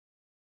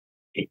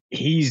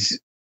he's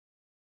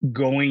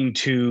going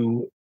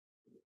to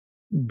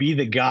be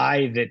the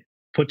guy that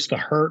puts the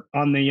hurt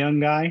on the young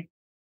guy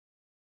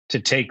to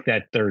take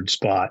that third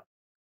spot.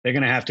 They're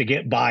going to have to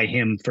get by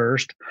him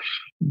first.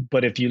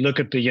 But if you look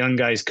at the young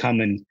guys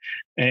coming,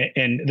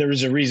 and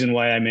there's a reason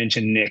why I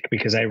mentioned Nick,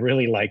 because I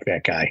really like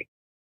that guy.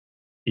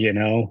 You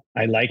know,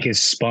 I like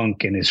his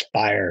spunk and his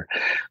fire.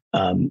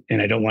 And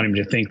I don't want him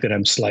to think that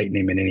I'm slighting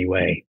him in any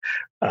way.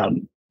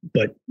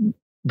 But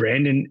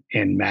Brandon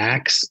and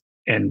Max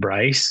and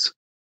Bryce,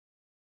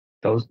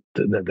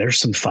 there's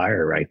some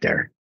fire right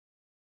there.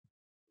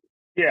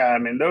 Yeah, I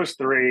mean, those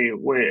three,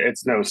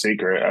 it's no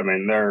secret. I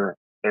mean, they're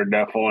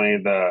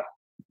definitely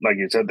like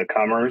you said, the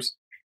comers.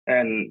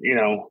 And, you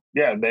know,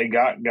 yeah, they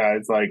got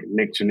guys like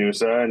Nick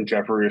Janusa and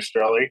Jeffrey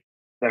Estrelli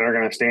that are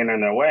going to stand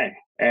in their way.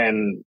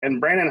 And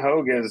Brandon's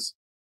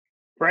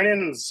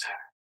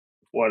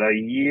a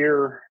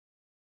year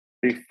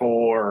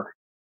before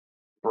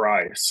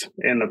Bryce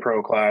in the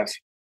pro class.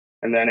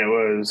 And then it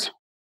was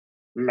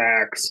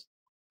Max.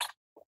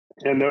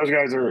 And those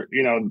guys are,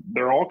 you know,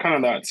 they're all kind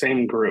of that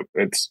same group.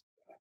 It's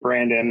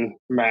Brandon,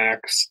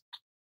 Max,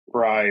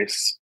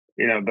 Bryce,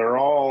 you know, they're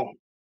all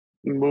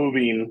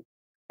moving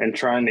and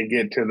trying to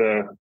get to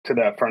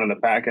that front of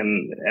the pack.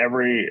 And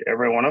every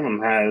one of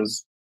them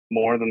has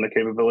more than the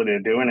capability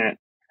of doing it,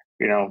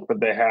 you know, but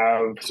they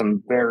have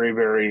some very,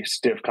 very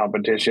stiff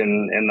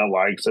competition in the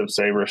likes of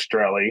Sabre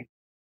Strelli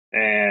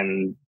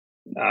and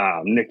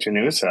Nick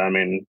Janusa. I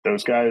mean,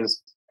 those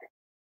guys,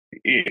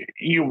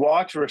 you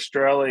watch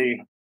Rastrelli,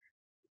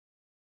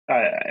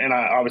 and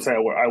obviously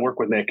I work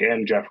with Nick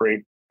and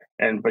Jeffrey,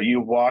 but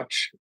you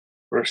watch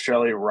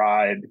Rastrelli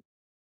ride,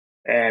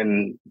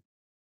 and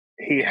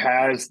he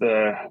has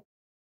the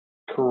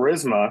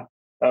charisma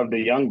of the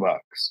young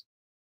bucks.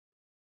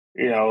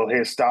 You know,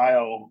 his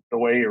style, the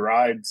way he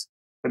rides.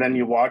 But then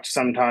you watch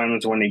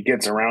sometimes when he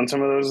gets around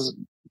some of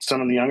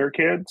the younger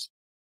kids,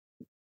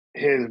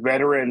 his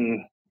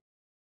veteran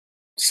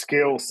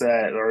skill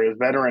set or his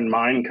veteran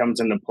mind comes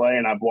into play.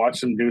 And I've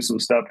watched him do some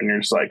stuff, and you're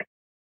just like,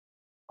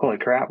 holy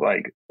crap,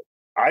 like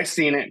I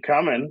seen it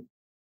coming.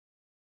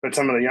 But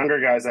some of the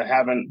younger guys that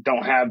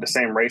don't have the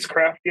same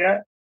racecraft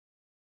yet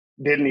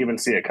didn't even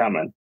see it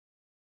coming.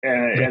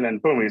 And then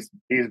boom,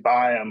 he's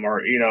by him,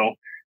 or, you know,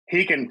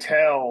 he can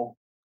tell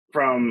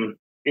from,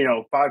 you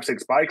know,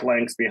 5-6 bike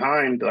lengths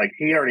behind, like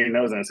he already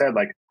knows in his head,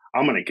 like,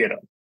 I'm going to get him.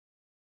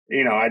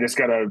 You know, I just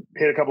got to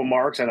hit a couple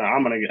marks and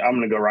I'm going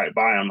to go right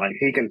by him. Like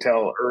he can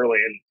tell early,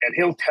 and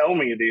he'll tell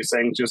me these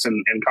things just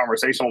in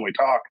conversation when we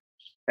talk.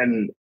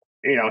 And,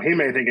 you know, he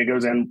may think it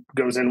goes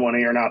in one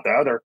ear, not the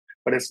other,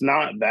 but it's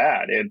not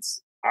that.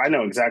 I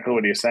know exactly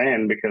what he's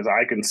saying because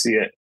I can see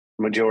it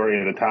majority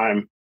of the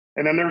time.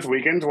 And then there's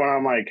weekends when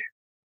I'm like,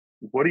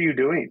 what are you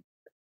doing?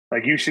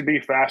 Like, you should be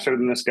faster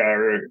than this guy,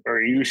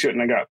 or you shouldn't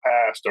have got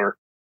past, or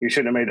you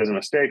shouldn't have made this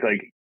mistake.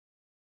 Like,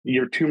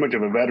 you're too much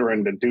of a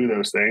veteran to do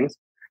those things.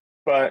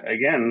 But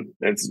again,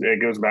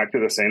 it goes back to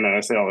the same that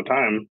I say all the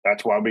time.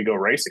 That's why we go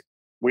racing.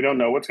 We don't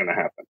know what's going to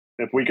happen.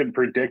 If we could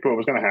predict what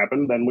was going to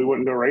happen, then we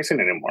wouldn't go racing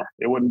anymore.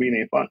 It wouldn't be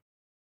any fun.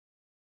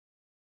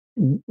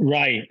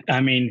 Right.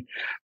 I mean,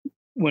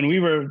 when we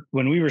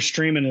were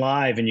streaming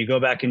live, and you go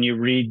back and you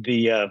read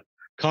the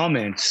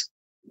comments,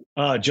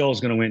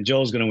 Joel's going to win.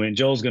 Joel's going to win.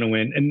 Joel's going to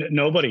win. And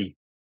nobody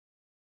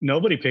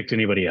picked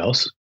anybody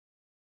else.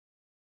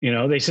 You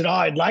know, they said, oh,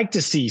 I'd like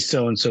to see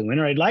so-and-so win,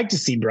 or I'd like to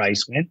see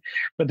Bryce win,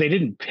 but they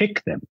didn't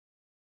pick them,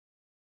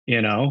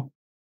 you know?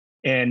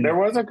 And there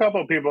was a couple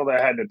of people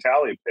that had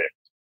Natalie picked,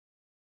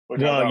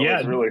 which I thought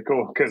was really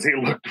cool because he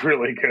looked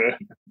really good.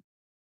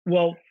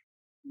 Well,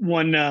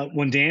 when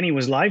Danny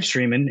was live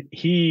streaming,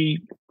 he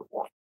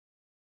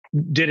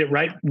did it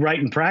right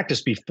in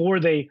practice before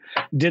they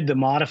did the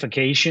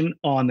modification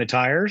on the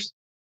tires,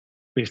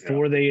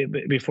 before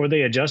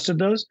they adjusted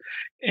those,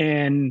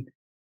 and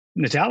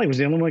Natalie was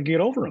the only one to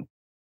get over him.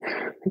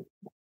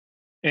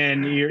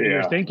 And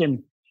you're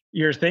thinking,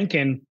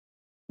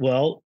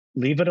 well,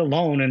 leave it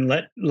alone and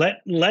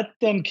let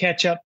them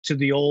catch up to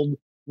the old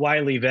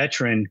wily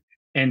veteran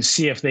and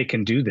see if they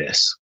can do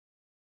this.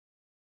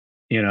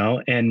 You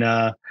know, and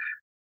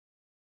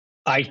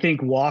I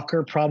think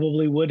Walker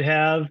probably would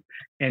have,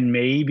 and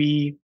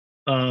maybe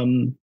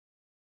and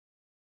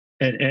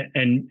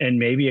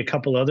maybe a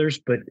couple others,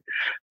 but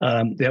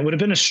that would have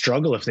been a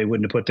struggle if they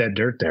wouldn't have put that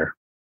dirt there.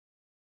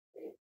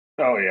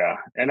 Oh yeah,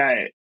 and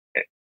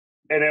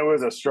it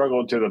was a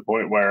struggle to the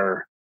point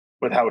where,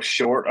 with how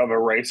short of a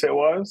race it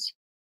was,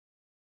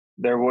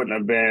 there wouldn't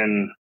have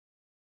been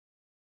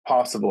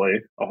possibly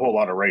a whole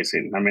lot of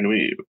racing. I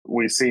mean,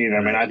 we seen.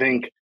 I mean, I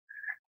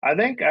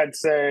think I'd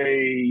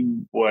say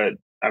what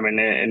I mean,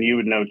 and you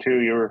would know too.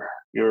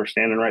 You were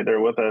standing right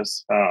there with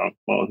us.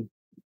 Well,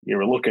 you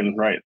were looking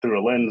right through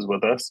a lens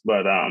with us,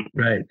 but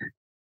right.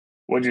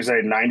 would you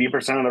say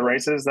 90% of the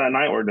races that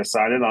night were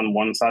decided on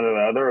one side or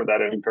the other of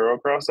that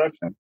enduro cross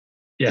section?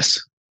 Yes.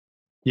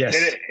 Yes.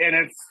 And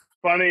it's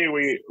funny.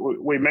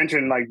 We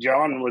mentioned like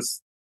John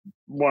was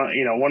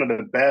one of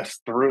the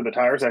best through the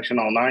tire section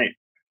all night.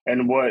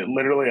 And what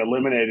literally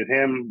eliminated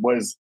him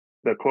was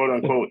the quote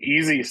unquote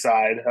easy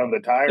side of the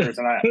tires.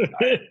 And I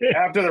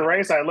after the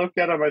race, I looked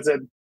at him, I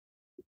said,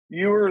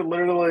 you were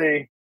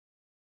literally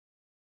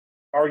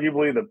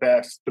arguably the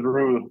best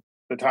through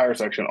the tire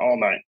section all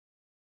night.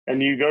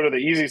 And you go to the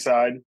easy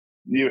side,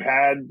 you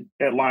had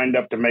it lined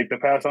up to make the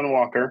pass on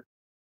Walker.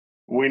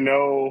 We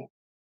know,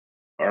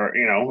 or,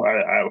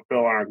 I feel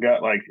on our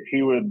gut, like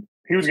he was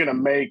going to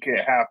make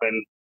it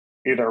happen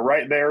either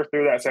right there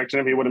through that section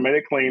if he would have made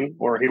it clean,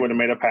 or he would have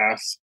made a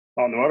pass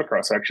on the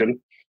motocross section.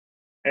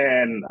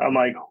 And I'm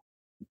like,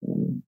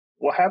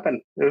 what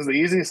happened? It was the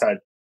easy side.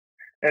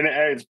 And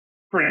it's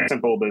pretty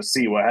simple to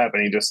see what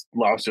happened. He just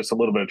lost just a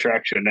little bit of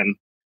traction and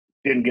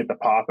didn't get the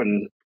pop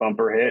and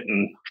bumper hit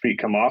and feet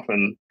come off.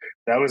 And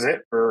that was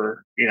it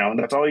for,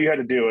 that's all you had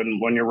to do.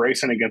 And when you're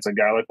racing against a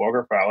guy like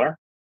Walker Fowler,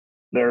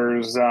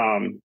 there's,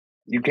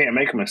 you can't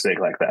make a mistake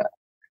like that.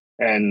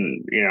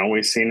 And,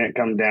 we've seen it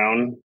come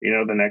down,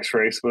 the next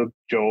race with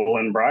Joel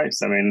and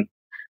Bryce. I mean,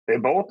 they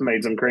both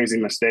made some crazy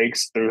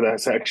mistakes through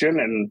that section.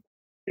 And,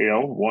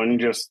 one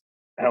just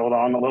held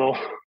on a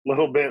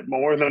little bit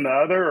more than the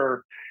other,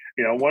 or,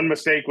 one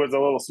mistake was a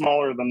little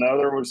smaller than the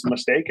other was a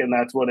mistake. And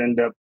that's what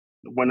ended up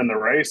winning the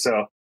race.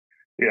 So,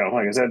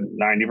 like I said,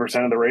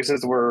 90% of the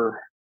races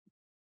were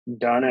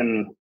done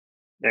and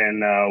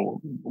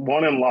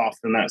won and lost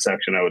in that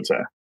section, I would say.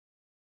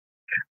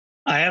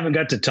 I haven't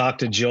got to talk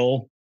to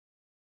Joel,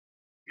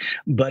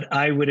 but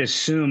I would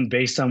assume,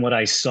 based on what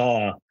I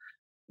saw,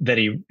 that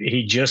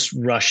he just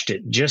rushed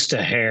it just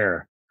a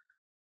hair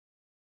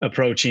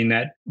approaching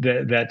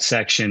that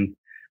section,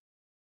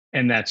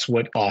 and that's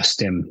what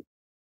cost him.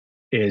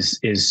 Is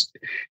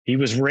he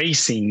was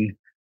racing,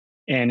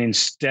 and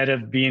instead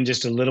of being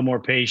just a little more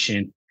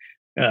patient,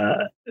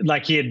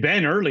 like he had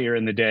been earlier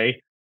in the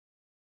day,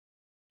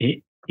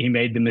 he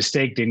made the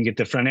mistake, didn't get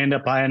the front end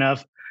up high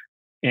enough,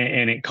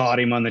 and it caught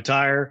him on the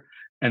tire,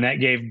 and that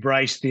gave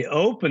Bryce the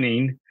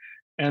opening.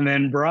 And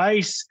then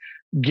Bryce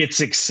gets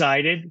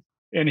excited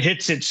and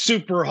hits it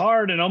super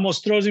hard and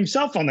almost throws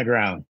himself on the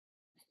ground.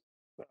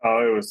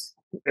 Oh,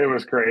 it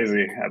was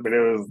crazy. I mean,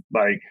 it was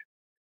like,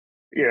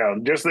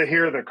 just to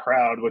hear the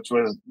crowd,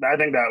 I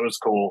think that was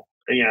cool.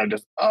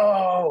 Just,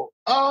 oh.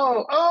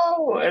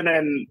 And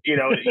then,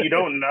 you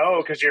don't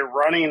know, because you're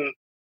running,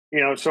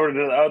 sort of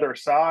to the other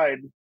side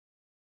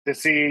to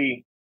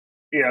see,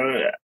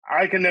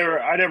 I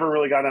never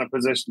really got in a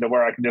position to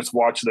where I could just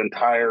watch the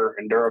entire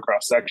enduro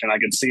cross section. I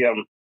could see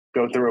them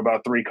go through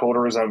about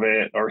 3/4 of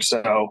it or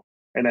so.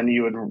 And then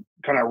you would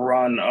kind of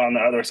run on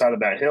the other side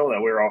of that hill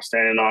that we were all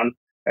standing on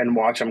and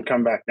watch them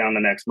come back down the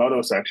next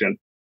moto section.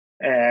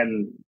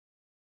 And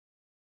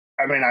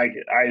I mean,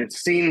 I had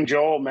seen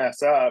Joel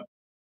mess up,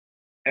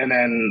 and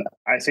then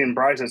I seen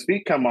Bryce's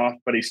feet come off,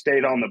 but he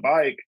stayed on the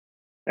bike.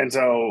 And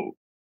so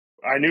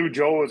I knew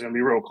Joel was going to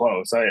be real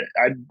close.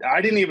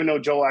 I didn't even know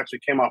Joel actually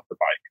came off the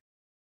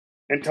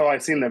bike until I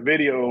seen the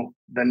video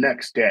the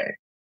next day.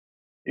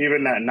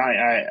 Even that night,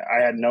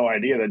 I had no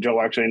idea that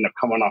Joel actually ended up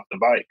coming off the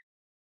bike.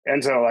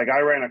 And so, like,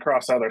 I ran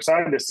across the other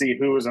side to see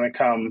who was going to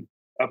come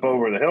up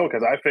over the hill,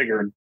 because I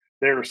figured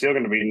they were still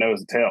going to be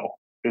nose to tail.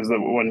 Because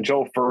when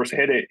Joel first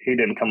hit it, he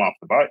didn't come off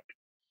the bike.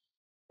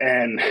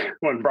 And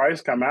when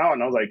Bryce come out,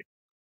 and I was like,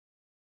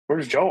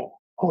 where's Joel?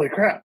 Holy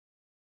crap.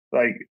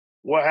 Like,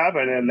 what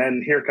happened? And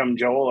then here come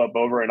Joel up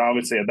over, and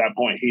obviously at that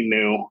point he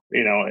knew,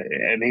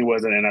 and he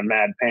wasn't in a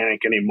mad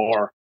panic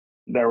anymore.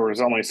 There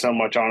was only so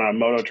much on a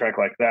moto track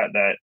like that,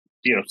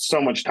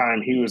 so much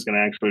time he was going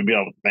to actually be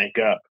able to make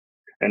up.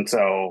 And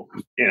so,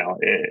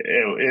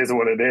 it is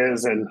what it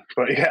is.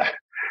 But yeah,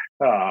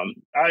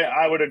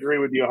 I would agree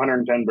with you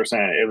 110%.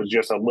 It was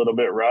just a little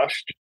bit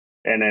rushed,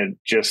 and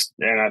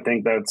I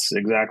think that's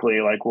exactly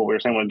like what we were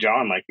saying with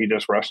John. Like, he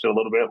just rushed it a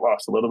little bit,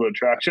 lost a little bit of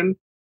traction,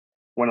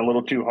 went a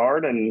little too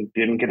hard, and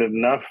didn't get it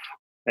enough.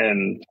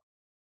 And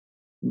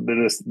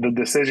the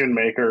decision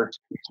maker,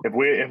 if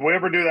we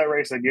ever do that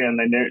race again,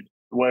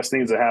 Wes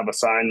needs to have a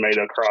sign made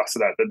across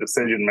that, the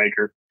decision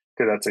maker,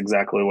 because that's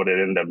exactly what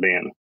it ended up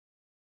being.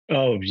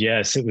 Oh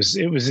yes, it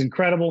was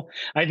incredible.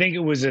 I think it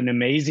was an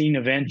amazing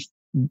event.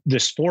 The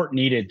sport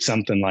needed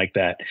something like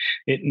that.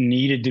 It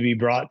needed to be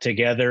brought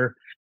together,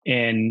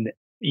 and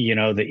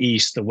the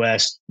East, the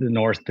West, the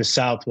North, the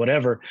South,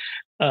 whatever.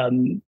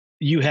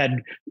 You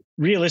had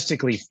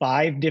realistically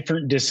 5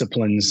 different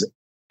disciplines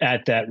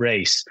at that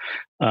race.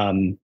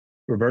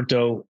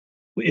 Roberto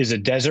is a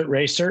desert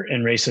racer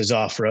and races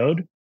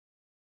off-road.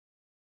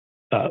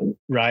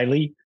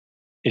 Riley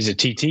is a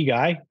TT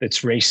guy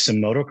that's raced some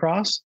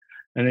motocross.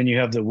 And then you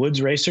have the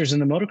woods racers and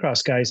the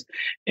motocross guys.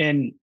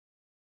 And,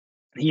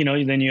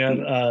 then you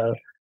have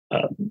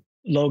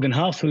Logan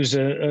Huff, who's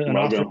an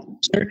off-road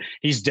racer.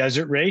 He's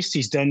desert raced.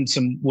 He's done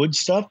some wood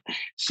stuff.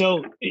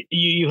 So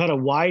you had a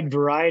wide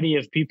variety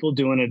of people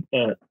doing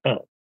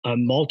a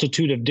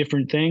multitude of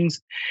different things.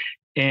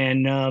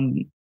 And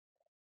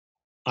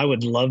I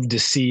would love to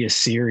see a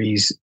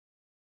series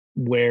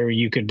where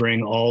you could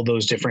bring all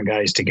those different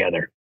guys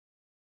together.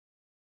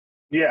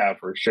 Yeah,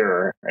 for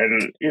sure.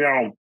 And,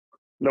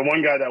 the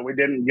one guy that we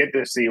didn't get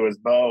to see was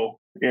Bo.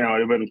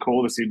 It'd been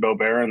cool to see Bo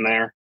Barron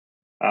there.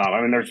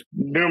 There's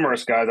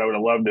numerous guys I would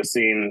have loved to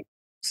seen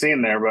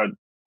there, but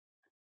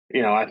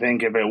I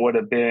think if it would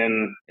have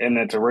been in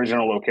its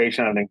original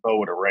location, I think Bo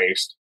would have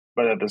raced.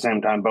 But at the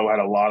same time, Bo had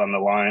a lot on the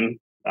line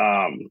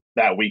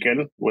that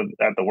weekend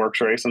at the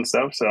works race and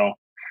stuff. So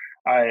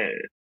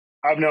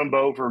I've known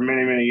Bo for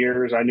many, many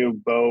years. I knew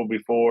Bo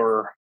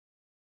before.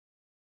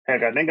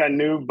 Heck, I think I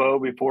knew Bo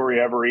before he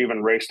ever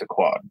even raced a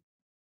quad.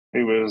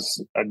 He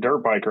was a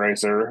dirt bike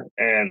racer,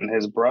 and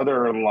his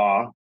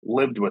brother-in-law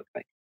lived with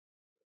me.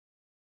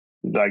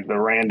 Like the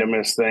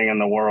randomest thing in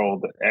the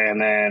world. And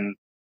then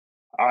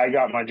I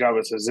got my job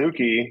at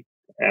Suzuki,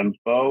 and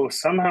Bo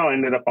somehow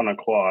ended up on a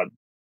quad.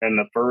 And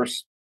the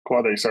first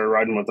quad that he started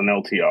riding was an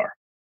LTR.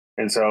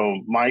 And so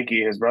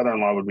Mikey, his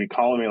brother-in-law, would be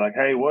calling me like,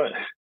 "Hey, what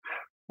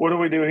do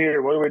we do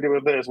here? What do we do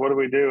with this? What do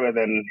we do?" And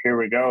then here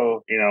we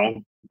go.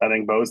 I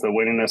think Bo's the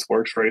winningest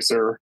works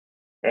racer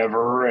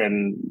ever.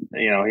 And,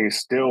 he's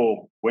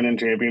still winning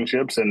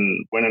championships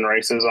and winning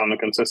races on a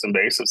consistent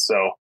basis.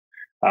 So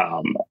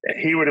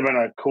he would have been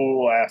a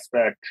cool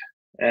aspect,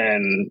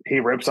 and he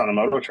rips on a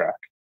moto track.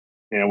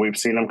 We've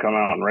seen him come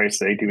out and race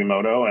the ATV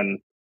moto, and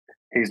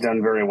he's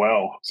done very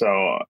well.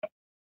 So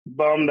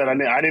bummed that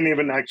I didn't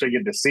even actually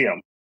get to see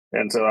him.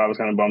 And so I was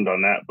kind of bummed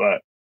on that,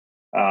 but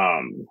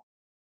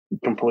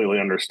completely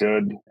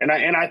understood. And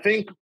I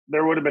think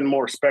there would have been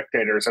more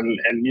spectators, and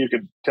you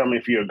could tell me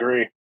if you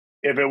agree.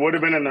 If it would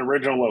have been in the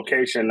original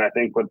location, I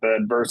think with the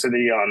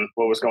adversity on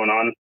what was going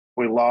on,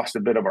 we lost a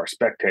bit of our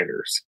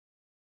spectators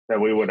that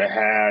we would have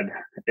had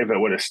if it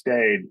would have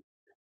stayed.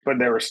 But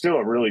there was still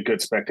a really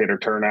good spectator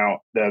turnout.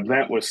 The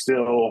event was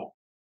still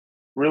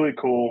really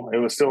cool. It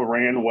was still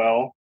ran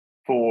well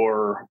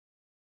for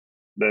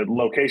the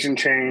location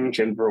change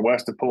and for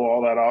Wes to pull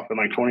all that off in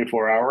like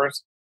 24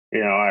 hours.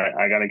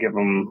 I got to give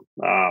him,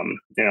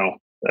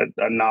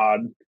 a nod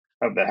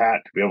of the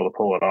hat to be able to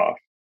pull it off.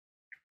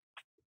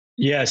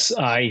 Yes,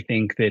 I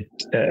think that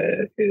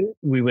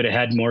we would have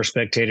had more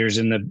spectators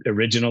in the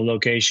original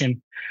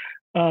location.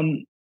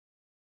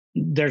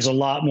 There's a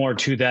lot more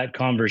to that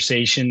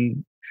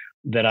conversation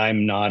that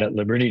I'm not at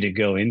liberty to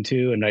go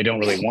into, and I don't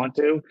really want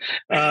to.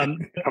 I'm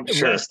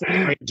sure.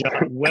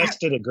 Wes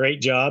did a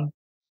great job.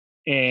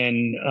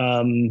 And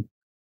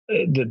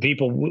the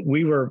people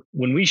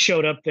when we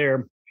showed up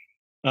there,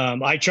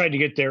 I tried to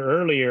get there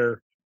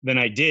earlier than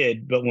I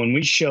did, but when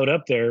we showed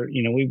up there,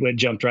 we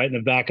jumped right in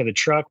the back of the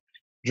truck,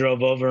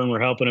 drove over, and we're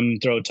helping him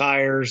throw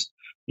tires.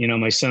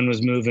 My son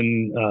was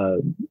moving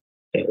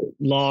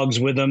logs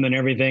with them and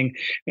everything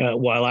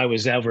while I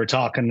was over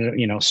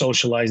talking,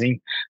 socializing,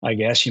 I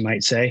guess you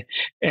might say.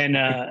 And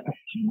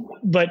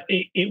but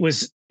it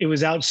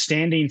was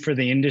outstanding for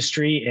the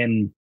industry.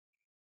 And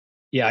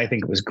yeah, I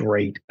think it was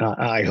great.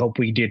 I hope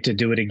we get to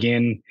do it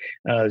again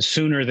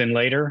sooner than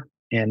later.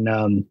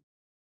 And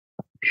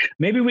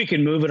maybe we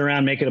can move it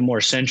around, make it a more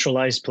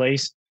centralized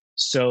place,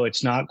 so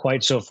it's not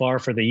quite so far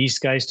for the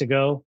East guys to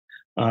go,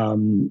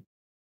 and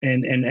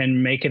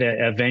make it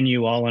a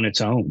venue all on its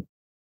own.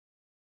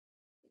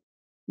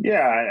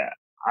 Yeah,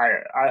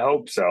 I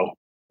hope so.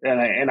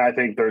 And I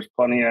think there's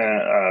plenty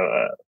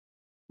of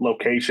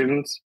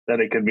locations that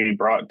it could be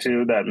brought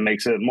to that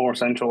makes it more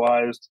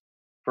centralized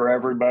for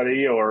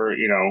everybody. Or,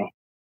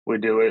 we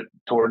do it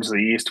towards the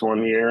East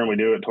one year and we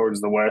do it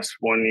towards the West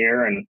one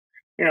year. And,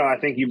 I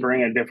think you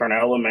bring a different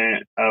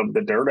element of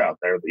the dirt out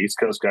there. The East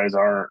Coast guys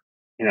aren't,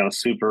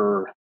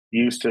 super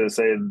used to,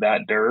 say,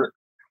 that dirt.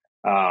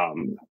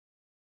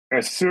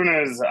 As soon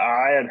as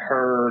I had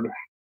heard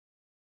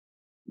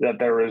that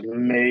there was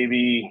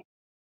maybe,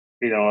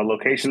 a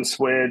location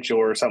switch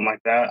or something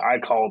like that, I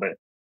called it.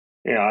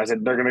 I said,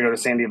 they're going to go to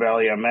Sandy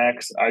Valley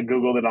MX. I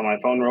Googled it on my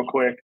phone real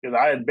quick because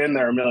I had been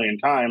there a million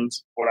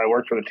times when I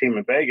worked for the team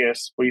in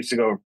Vegas. We used to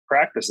go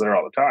practice there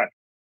all the time,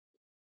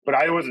 but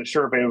I wasn't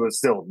sure if it was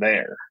still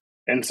there.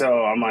 And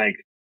so I'm like,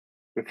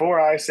 before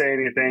I say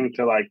anything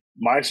to like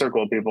my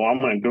circle of people, I'm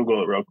going to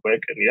Google it real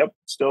quick. And yep,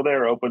 still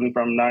there, open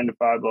from 9 to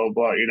 5, blah,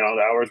 blah.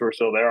 The hours were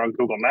still there on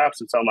Google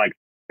Maps. And so I'm like,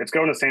 it's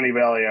going to Sandy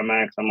Valley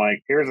MX. I'm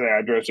like, here's the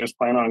address. Just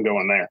plan on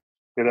going there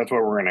because that's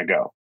where we're going to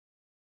go.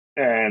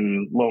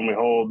 And lo and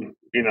behold,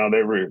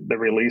 they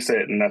release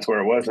it, and that's where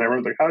it was. And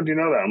everyone's like, "How did you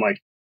know that?" I'm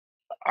like,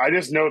 I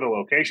just know the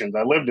locations.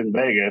 I lived in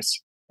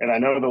Vegas, and I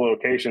know the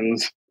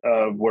locations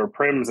of where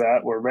Prim's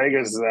at, where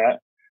Vegas is at,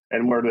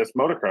 and where this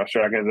motocross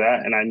track is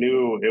at. And I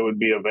knew it would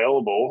be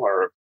available,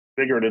 or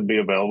figured it'd be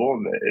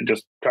available. It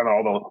just kind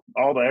of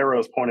all the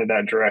arrows pointed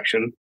that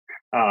direction.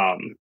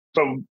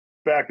 So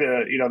back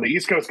to the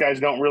East Coast guys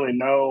don't really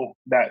know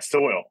that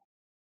soil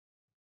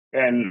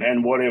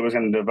and what it was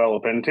going to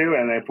develop into.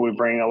 And if we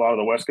bring a lot of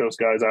the West Coast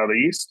guys out of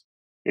the East,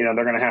 they're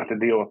going to have to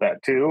deal with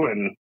that too.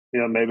 And,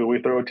 maybe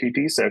we throw a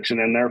TT section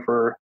in there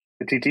for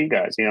the TT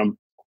guys.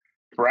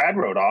 Brad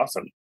rode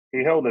awesome.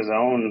 He held his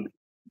own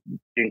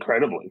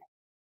incredibly.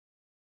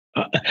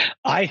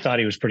 I thought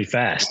he was pretty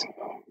fast.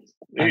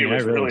 He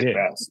was I really really did.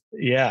 fast.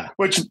 Yeah.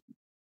 Which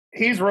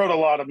he's rode a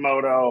lot of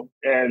moto,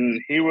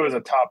 and he was a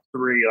top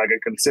 3, like a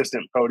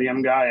consistent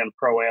podium guy in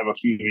Pro-Am a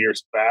few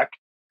years back.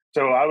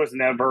 So it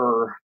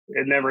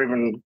never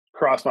even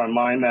crossed my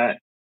mind that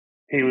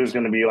he was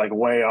going to be like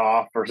way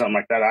off or something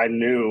like that. I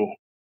knew,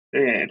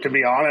 to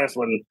be honest,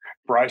 when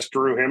Bryce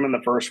drew him in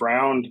the first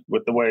round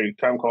with the way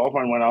time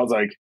qualifying went, I was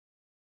like,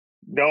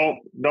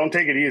 don't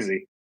take it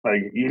easy.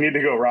 Like, you need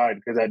to go ride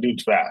because that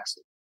dude's fast.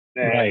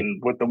 And Right.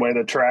 with the way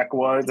the track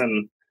was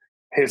and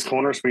his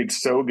corner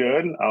speed's so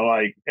good,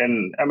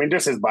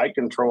 just his bike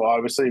control,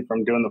 obviously,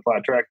 from doing the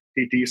flat track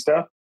TT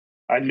stuff,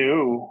 I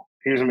knew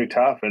he was going to be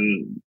tough,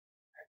 and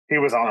he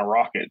was on a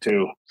rocket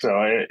too. So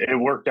it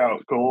worked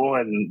out cool,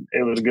 and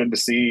it was good to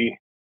see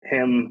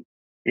him,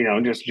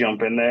 just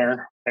jump in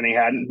there. And he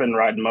hadn't been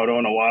riding moto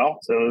in a while,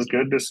 so it was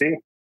good to see.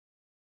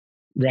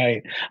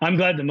 Right. I'm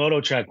glad the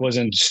moto track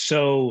wasn't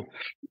so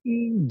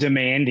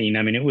demanding.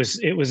 I mean, it was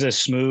a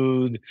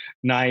smooth,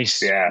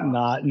 nice,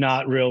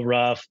 not real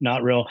rough,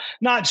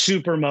 not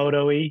super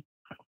moto-y.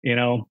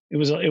 It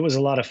was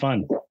a lot of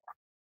fun.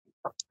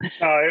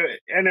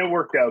 And it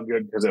worked out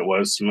good because it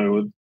was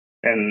smooth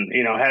and,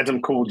 had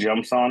some cool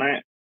jumps on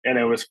it, and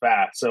it was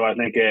fast. So I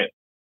think it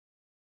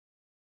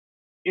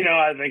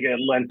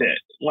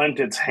lent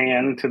its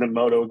hand to the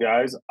moto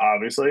guys,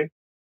 obviously,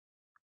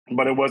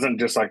 but it wasn't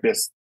just like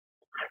this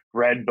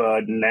red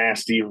bud,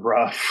 nasty,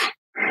 rough,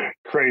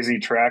 crazy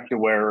track to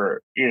where,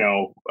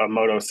 a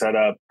moto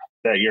setup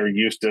that you're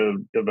used to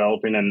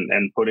developing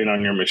and putting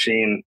on your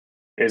machine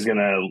is going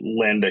to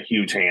lend a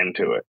huge hand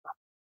to it.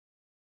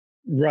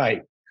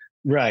 Right.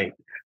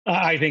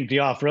 I think the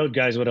off-road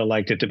guys would have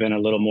liked it to have been a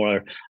little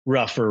more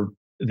rougher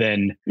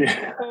than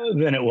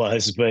it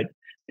was, but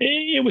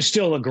it was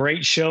still a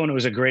great show, and it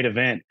was a great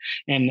event.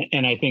 And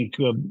I think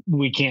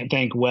we can't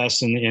thank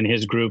Wes and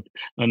his group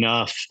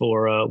enough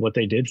for what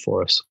they did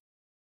for us.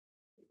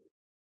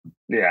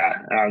 Yeah,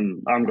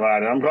 I'm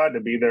glad. I'm glad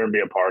to be there and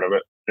be a part of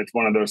it. It's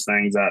one of those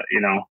things that,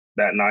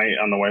 that night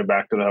on the way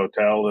back to the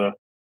hotel to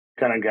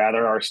kind of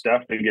gather our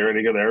stuff to get ready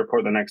to go to the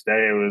airport the next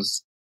day, it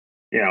was,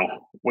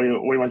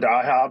 we went to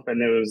IHOP,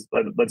 and it was,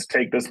 let's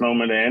take this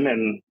moment in.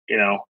 And,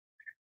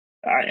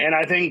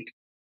 I think,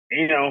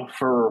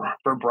 for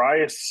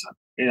Bryce,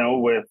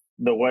 with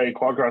the way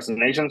Quad Cross the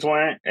Nations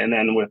went, and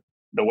then with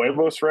the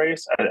Huevos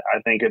race, I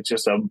think it's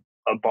just a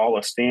ball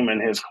of steam in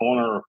his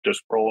corner,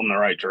 just rolling the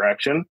right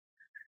direction.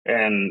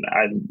 And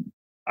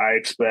I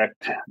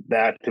expect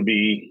that to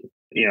be,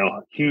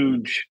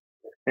 huge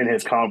in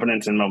his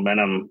confidence and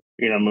momentum,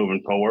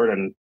 moving forward.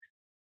 And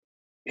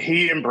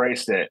he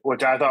embraced it,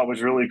 which I thought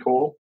was really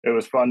cool. It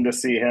was fun to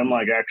see him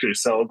like actually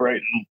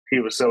celebrate, and he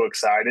was so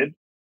excited.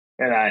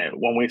 And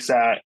when we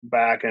sat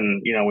back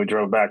and, we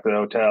drove back to the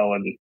hotel,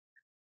 and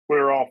we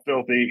were all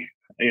filthy,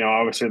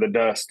 obviously the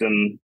dust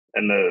and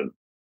the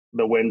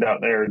wind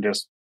out there,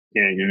 just,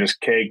 you're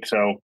just caked.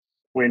 So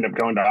we ended up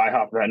going to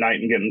IHOP that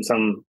night and getting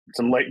some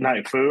late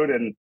night food.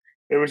 And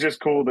it was just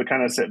cool to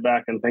kind of sit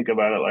back and think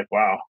about it, like,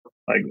 wow,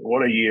 like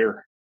what a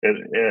year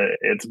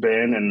it's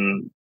been,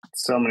 and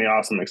so many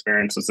awesome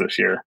experiences this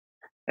year.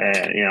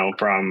 And,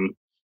 from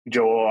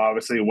Joel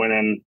obviously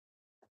winning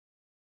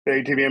the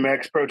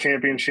ATVMX Pro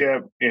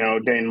Championship,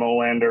 Dane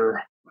Molander,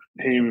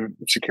 he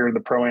secured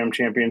the Pro-Am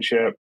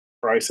Championship,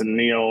 Bryce and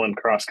Neil in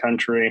cross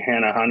country,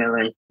 Hannah Hunter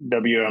in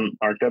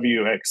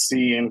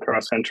WXC in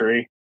cross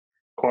country,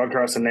 Quad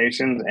Cross the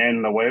Nations,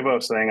 and the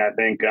Huevos thing. I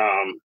think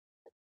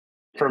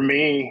for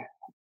me,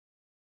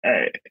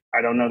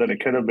 I don't know that it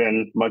could have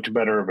been much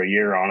better of a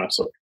year,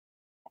 honestly.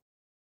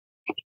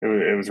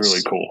 It was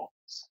really cool.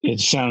 It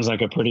sounds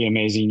like a pretty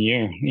amazing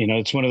year.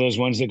 It's one of those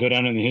ones that go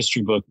down in the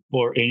history book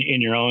or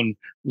in your own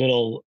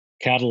little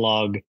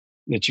catalog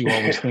that you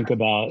always think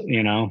about,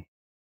 Yeah,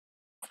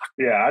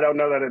 I don't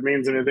know that it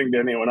means anything to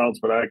anyone else,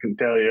 but I can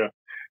tell you,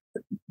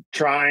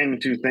 trying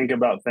to think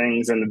about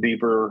things in a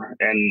deeper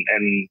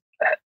and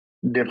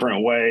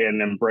different way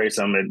and embrace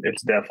them,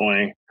 it's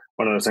definitely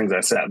one of those things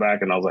I sat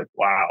back and I was like,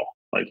 wow,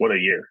 like what a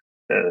year.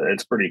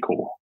 It's pretty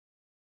cool.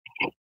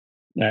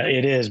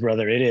 It is,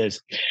 brother. It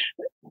is.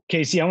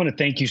 Casey, I want to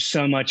thank you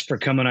so much for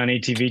coming on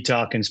ATV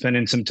Talk and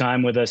spending some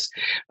time with us.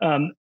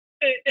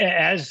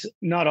 As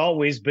not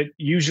always, but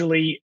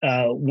usually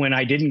when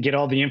I didn't get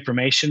all the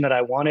information that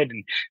I wanted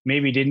and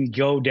maybe didn't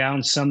go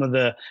down some of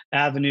the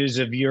avenues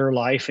of your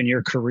life and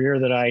your career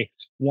that I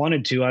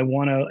wanted to, I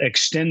want to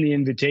extend the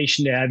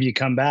invitation to have you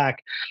come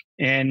back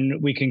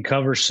and we can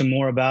cover some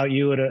more about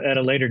you at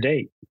a later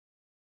date.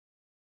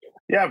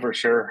 Yeah, for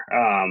sure.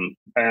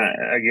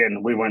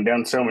 Again, we went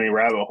down so many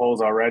rabbit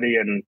holes already,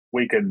 and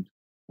we could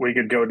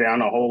go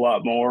down a whole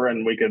lot more,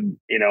 and we could,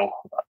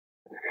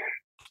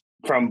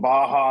 from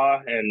Baja,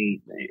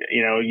 and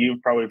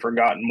you've probably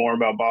forgotten more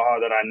about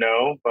Baja than I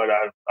know, but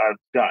I've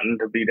gotten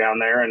to be down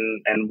there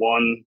and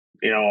won,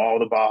 all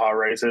the Baja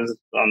races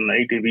on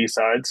the ATV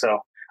side. So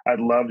I'd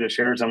love to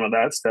share some of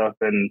that stuff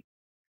and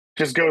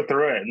just go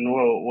through it, and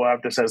we'll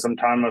have to set some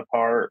time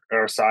apart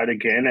or aside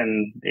again,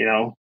 and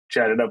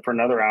chat it up for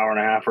another hour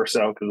and a half or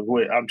so, because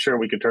I'm sure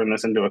we could turn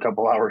this into a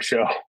couple hour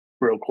show.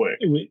 real quick.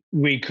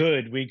 We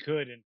could.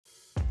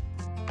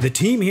 The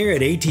team here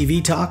at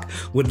ATV-TALK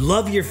would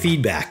love your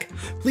feedback.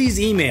 Please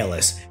email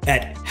us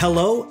at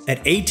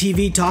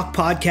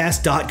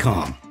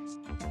hello@atvtalkpodcast.com.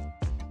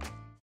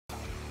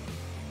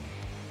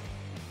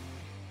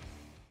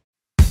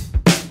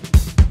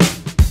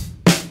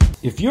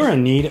 If you're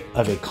in need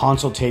of a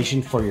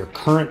consultation for your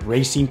current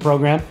racing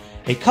program,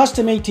 a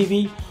custom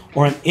ATV,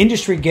 or an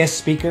industry guest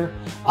speaker,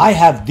 I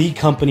have the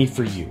company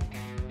for you.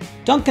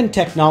 Duncan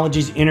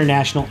Technologies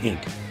International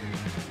Inc.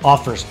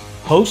 offers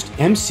host,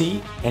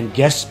 MC, and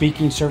guest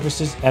speaking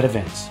services at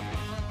events,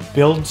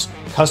 builds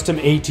custom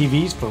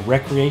ATVs for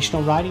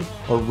recreational riding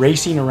or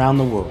racing around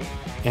the world,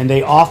 and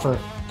they offer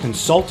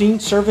consulting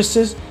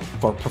services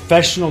for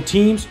professional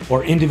teams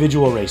or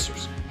individual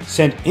racers.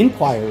 Send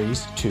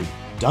inquiries to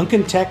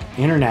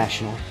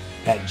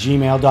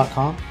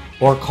duncantechinternational@gmail.com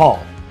or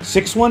call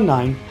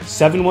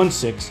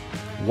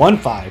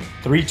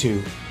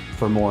 619-716-1532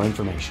 for more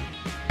information.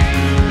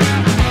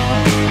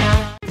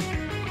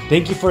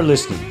 Thank you for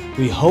listening.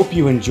 We hope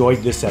you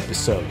enjoyed this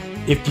episode.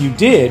 If you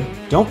did,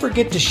 don't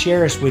forget to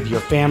share us with your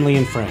family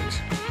and friends.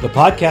 The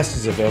podcast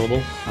is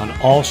available on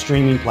all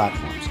streaming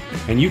platforms,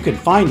 and you can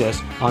find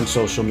us on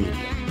social media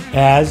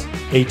as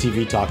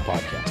ATV Talk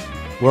Podcast.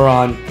 We're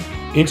on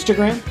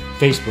Instagram,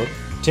 Facebook,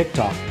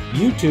 TikTok,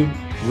 YouTube,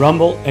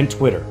 Rumble, and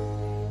Twitter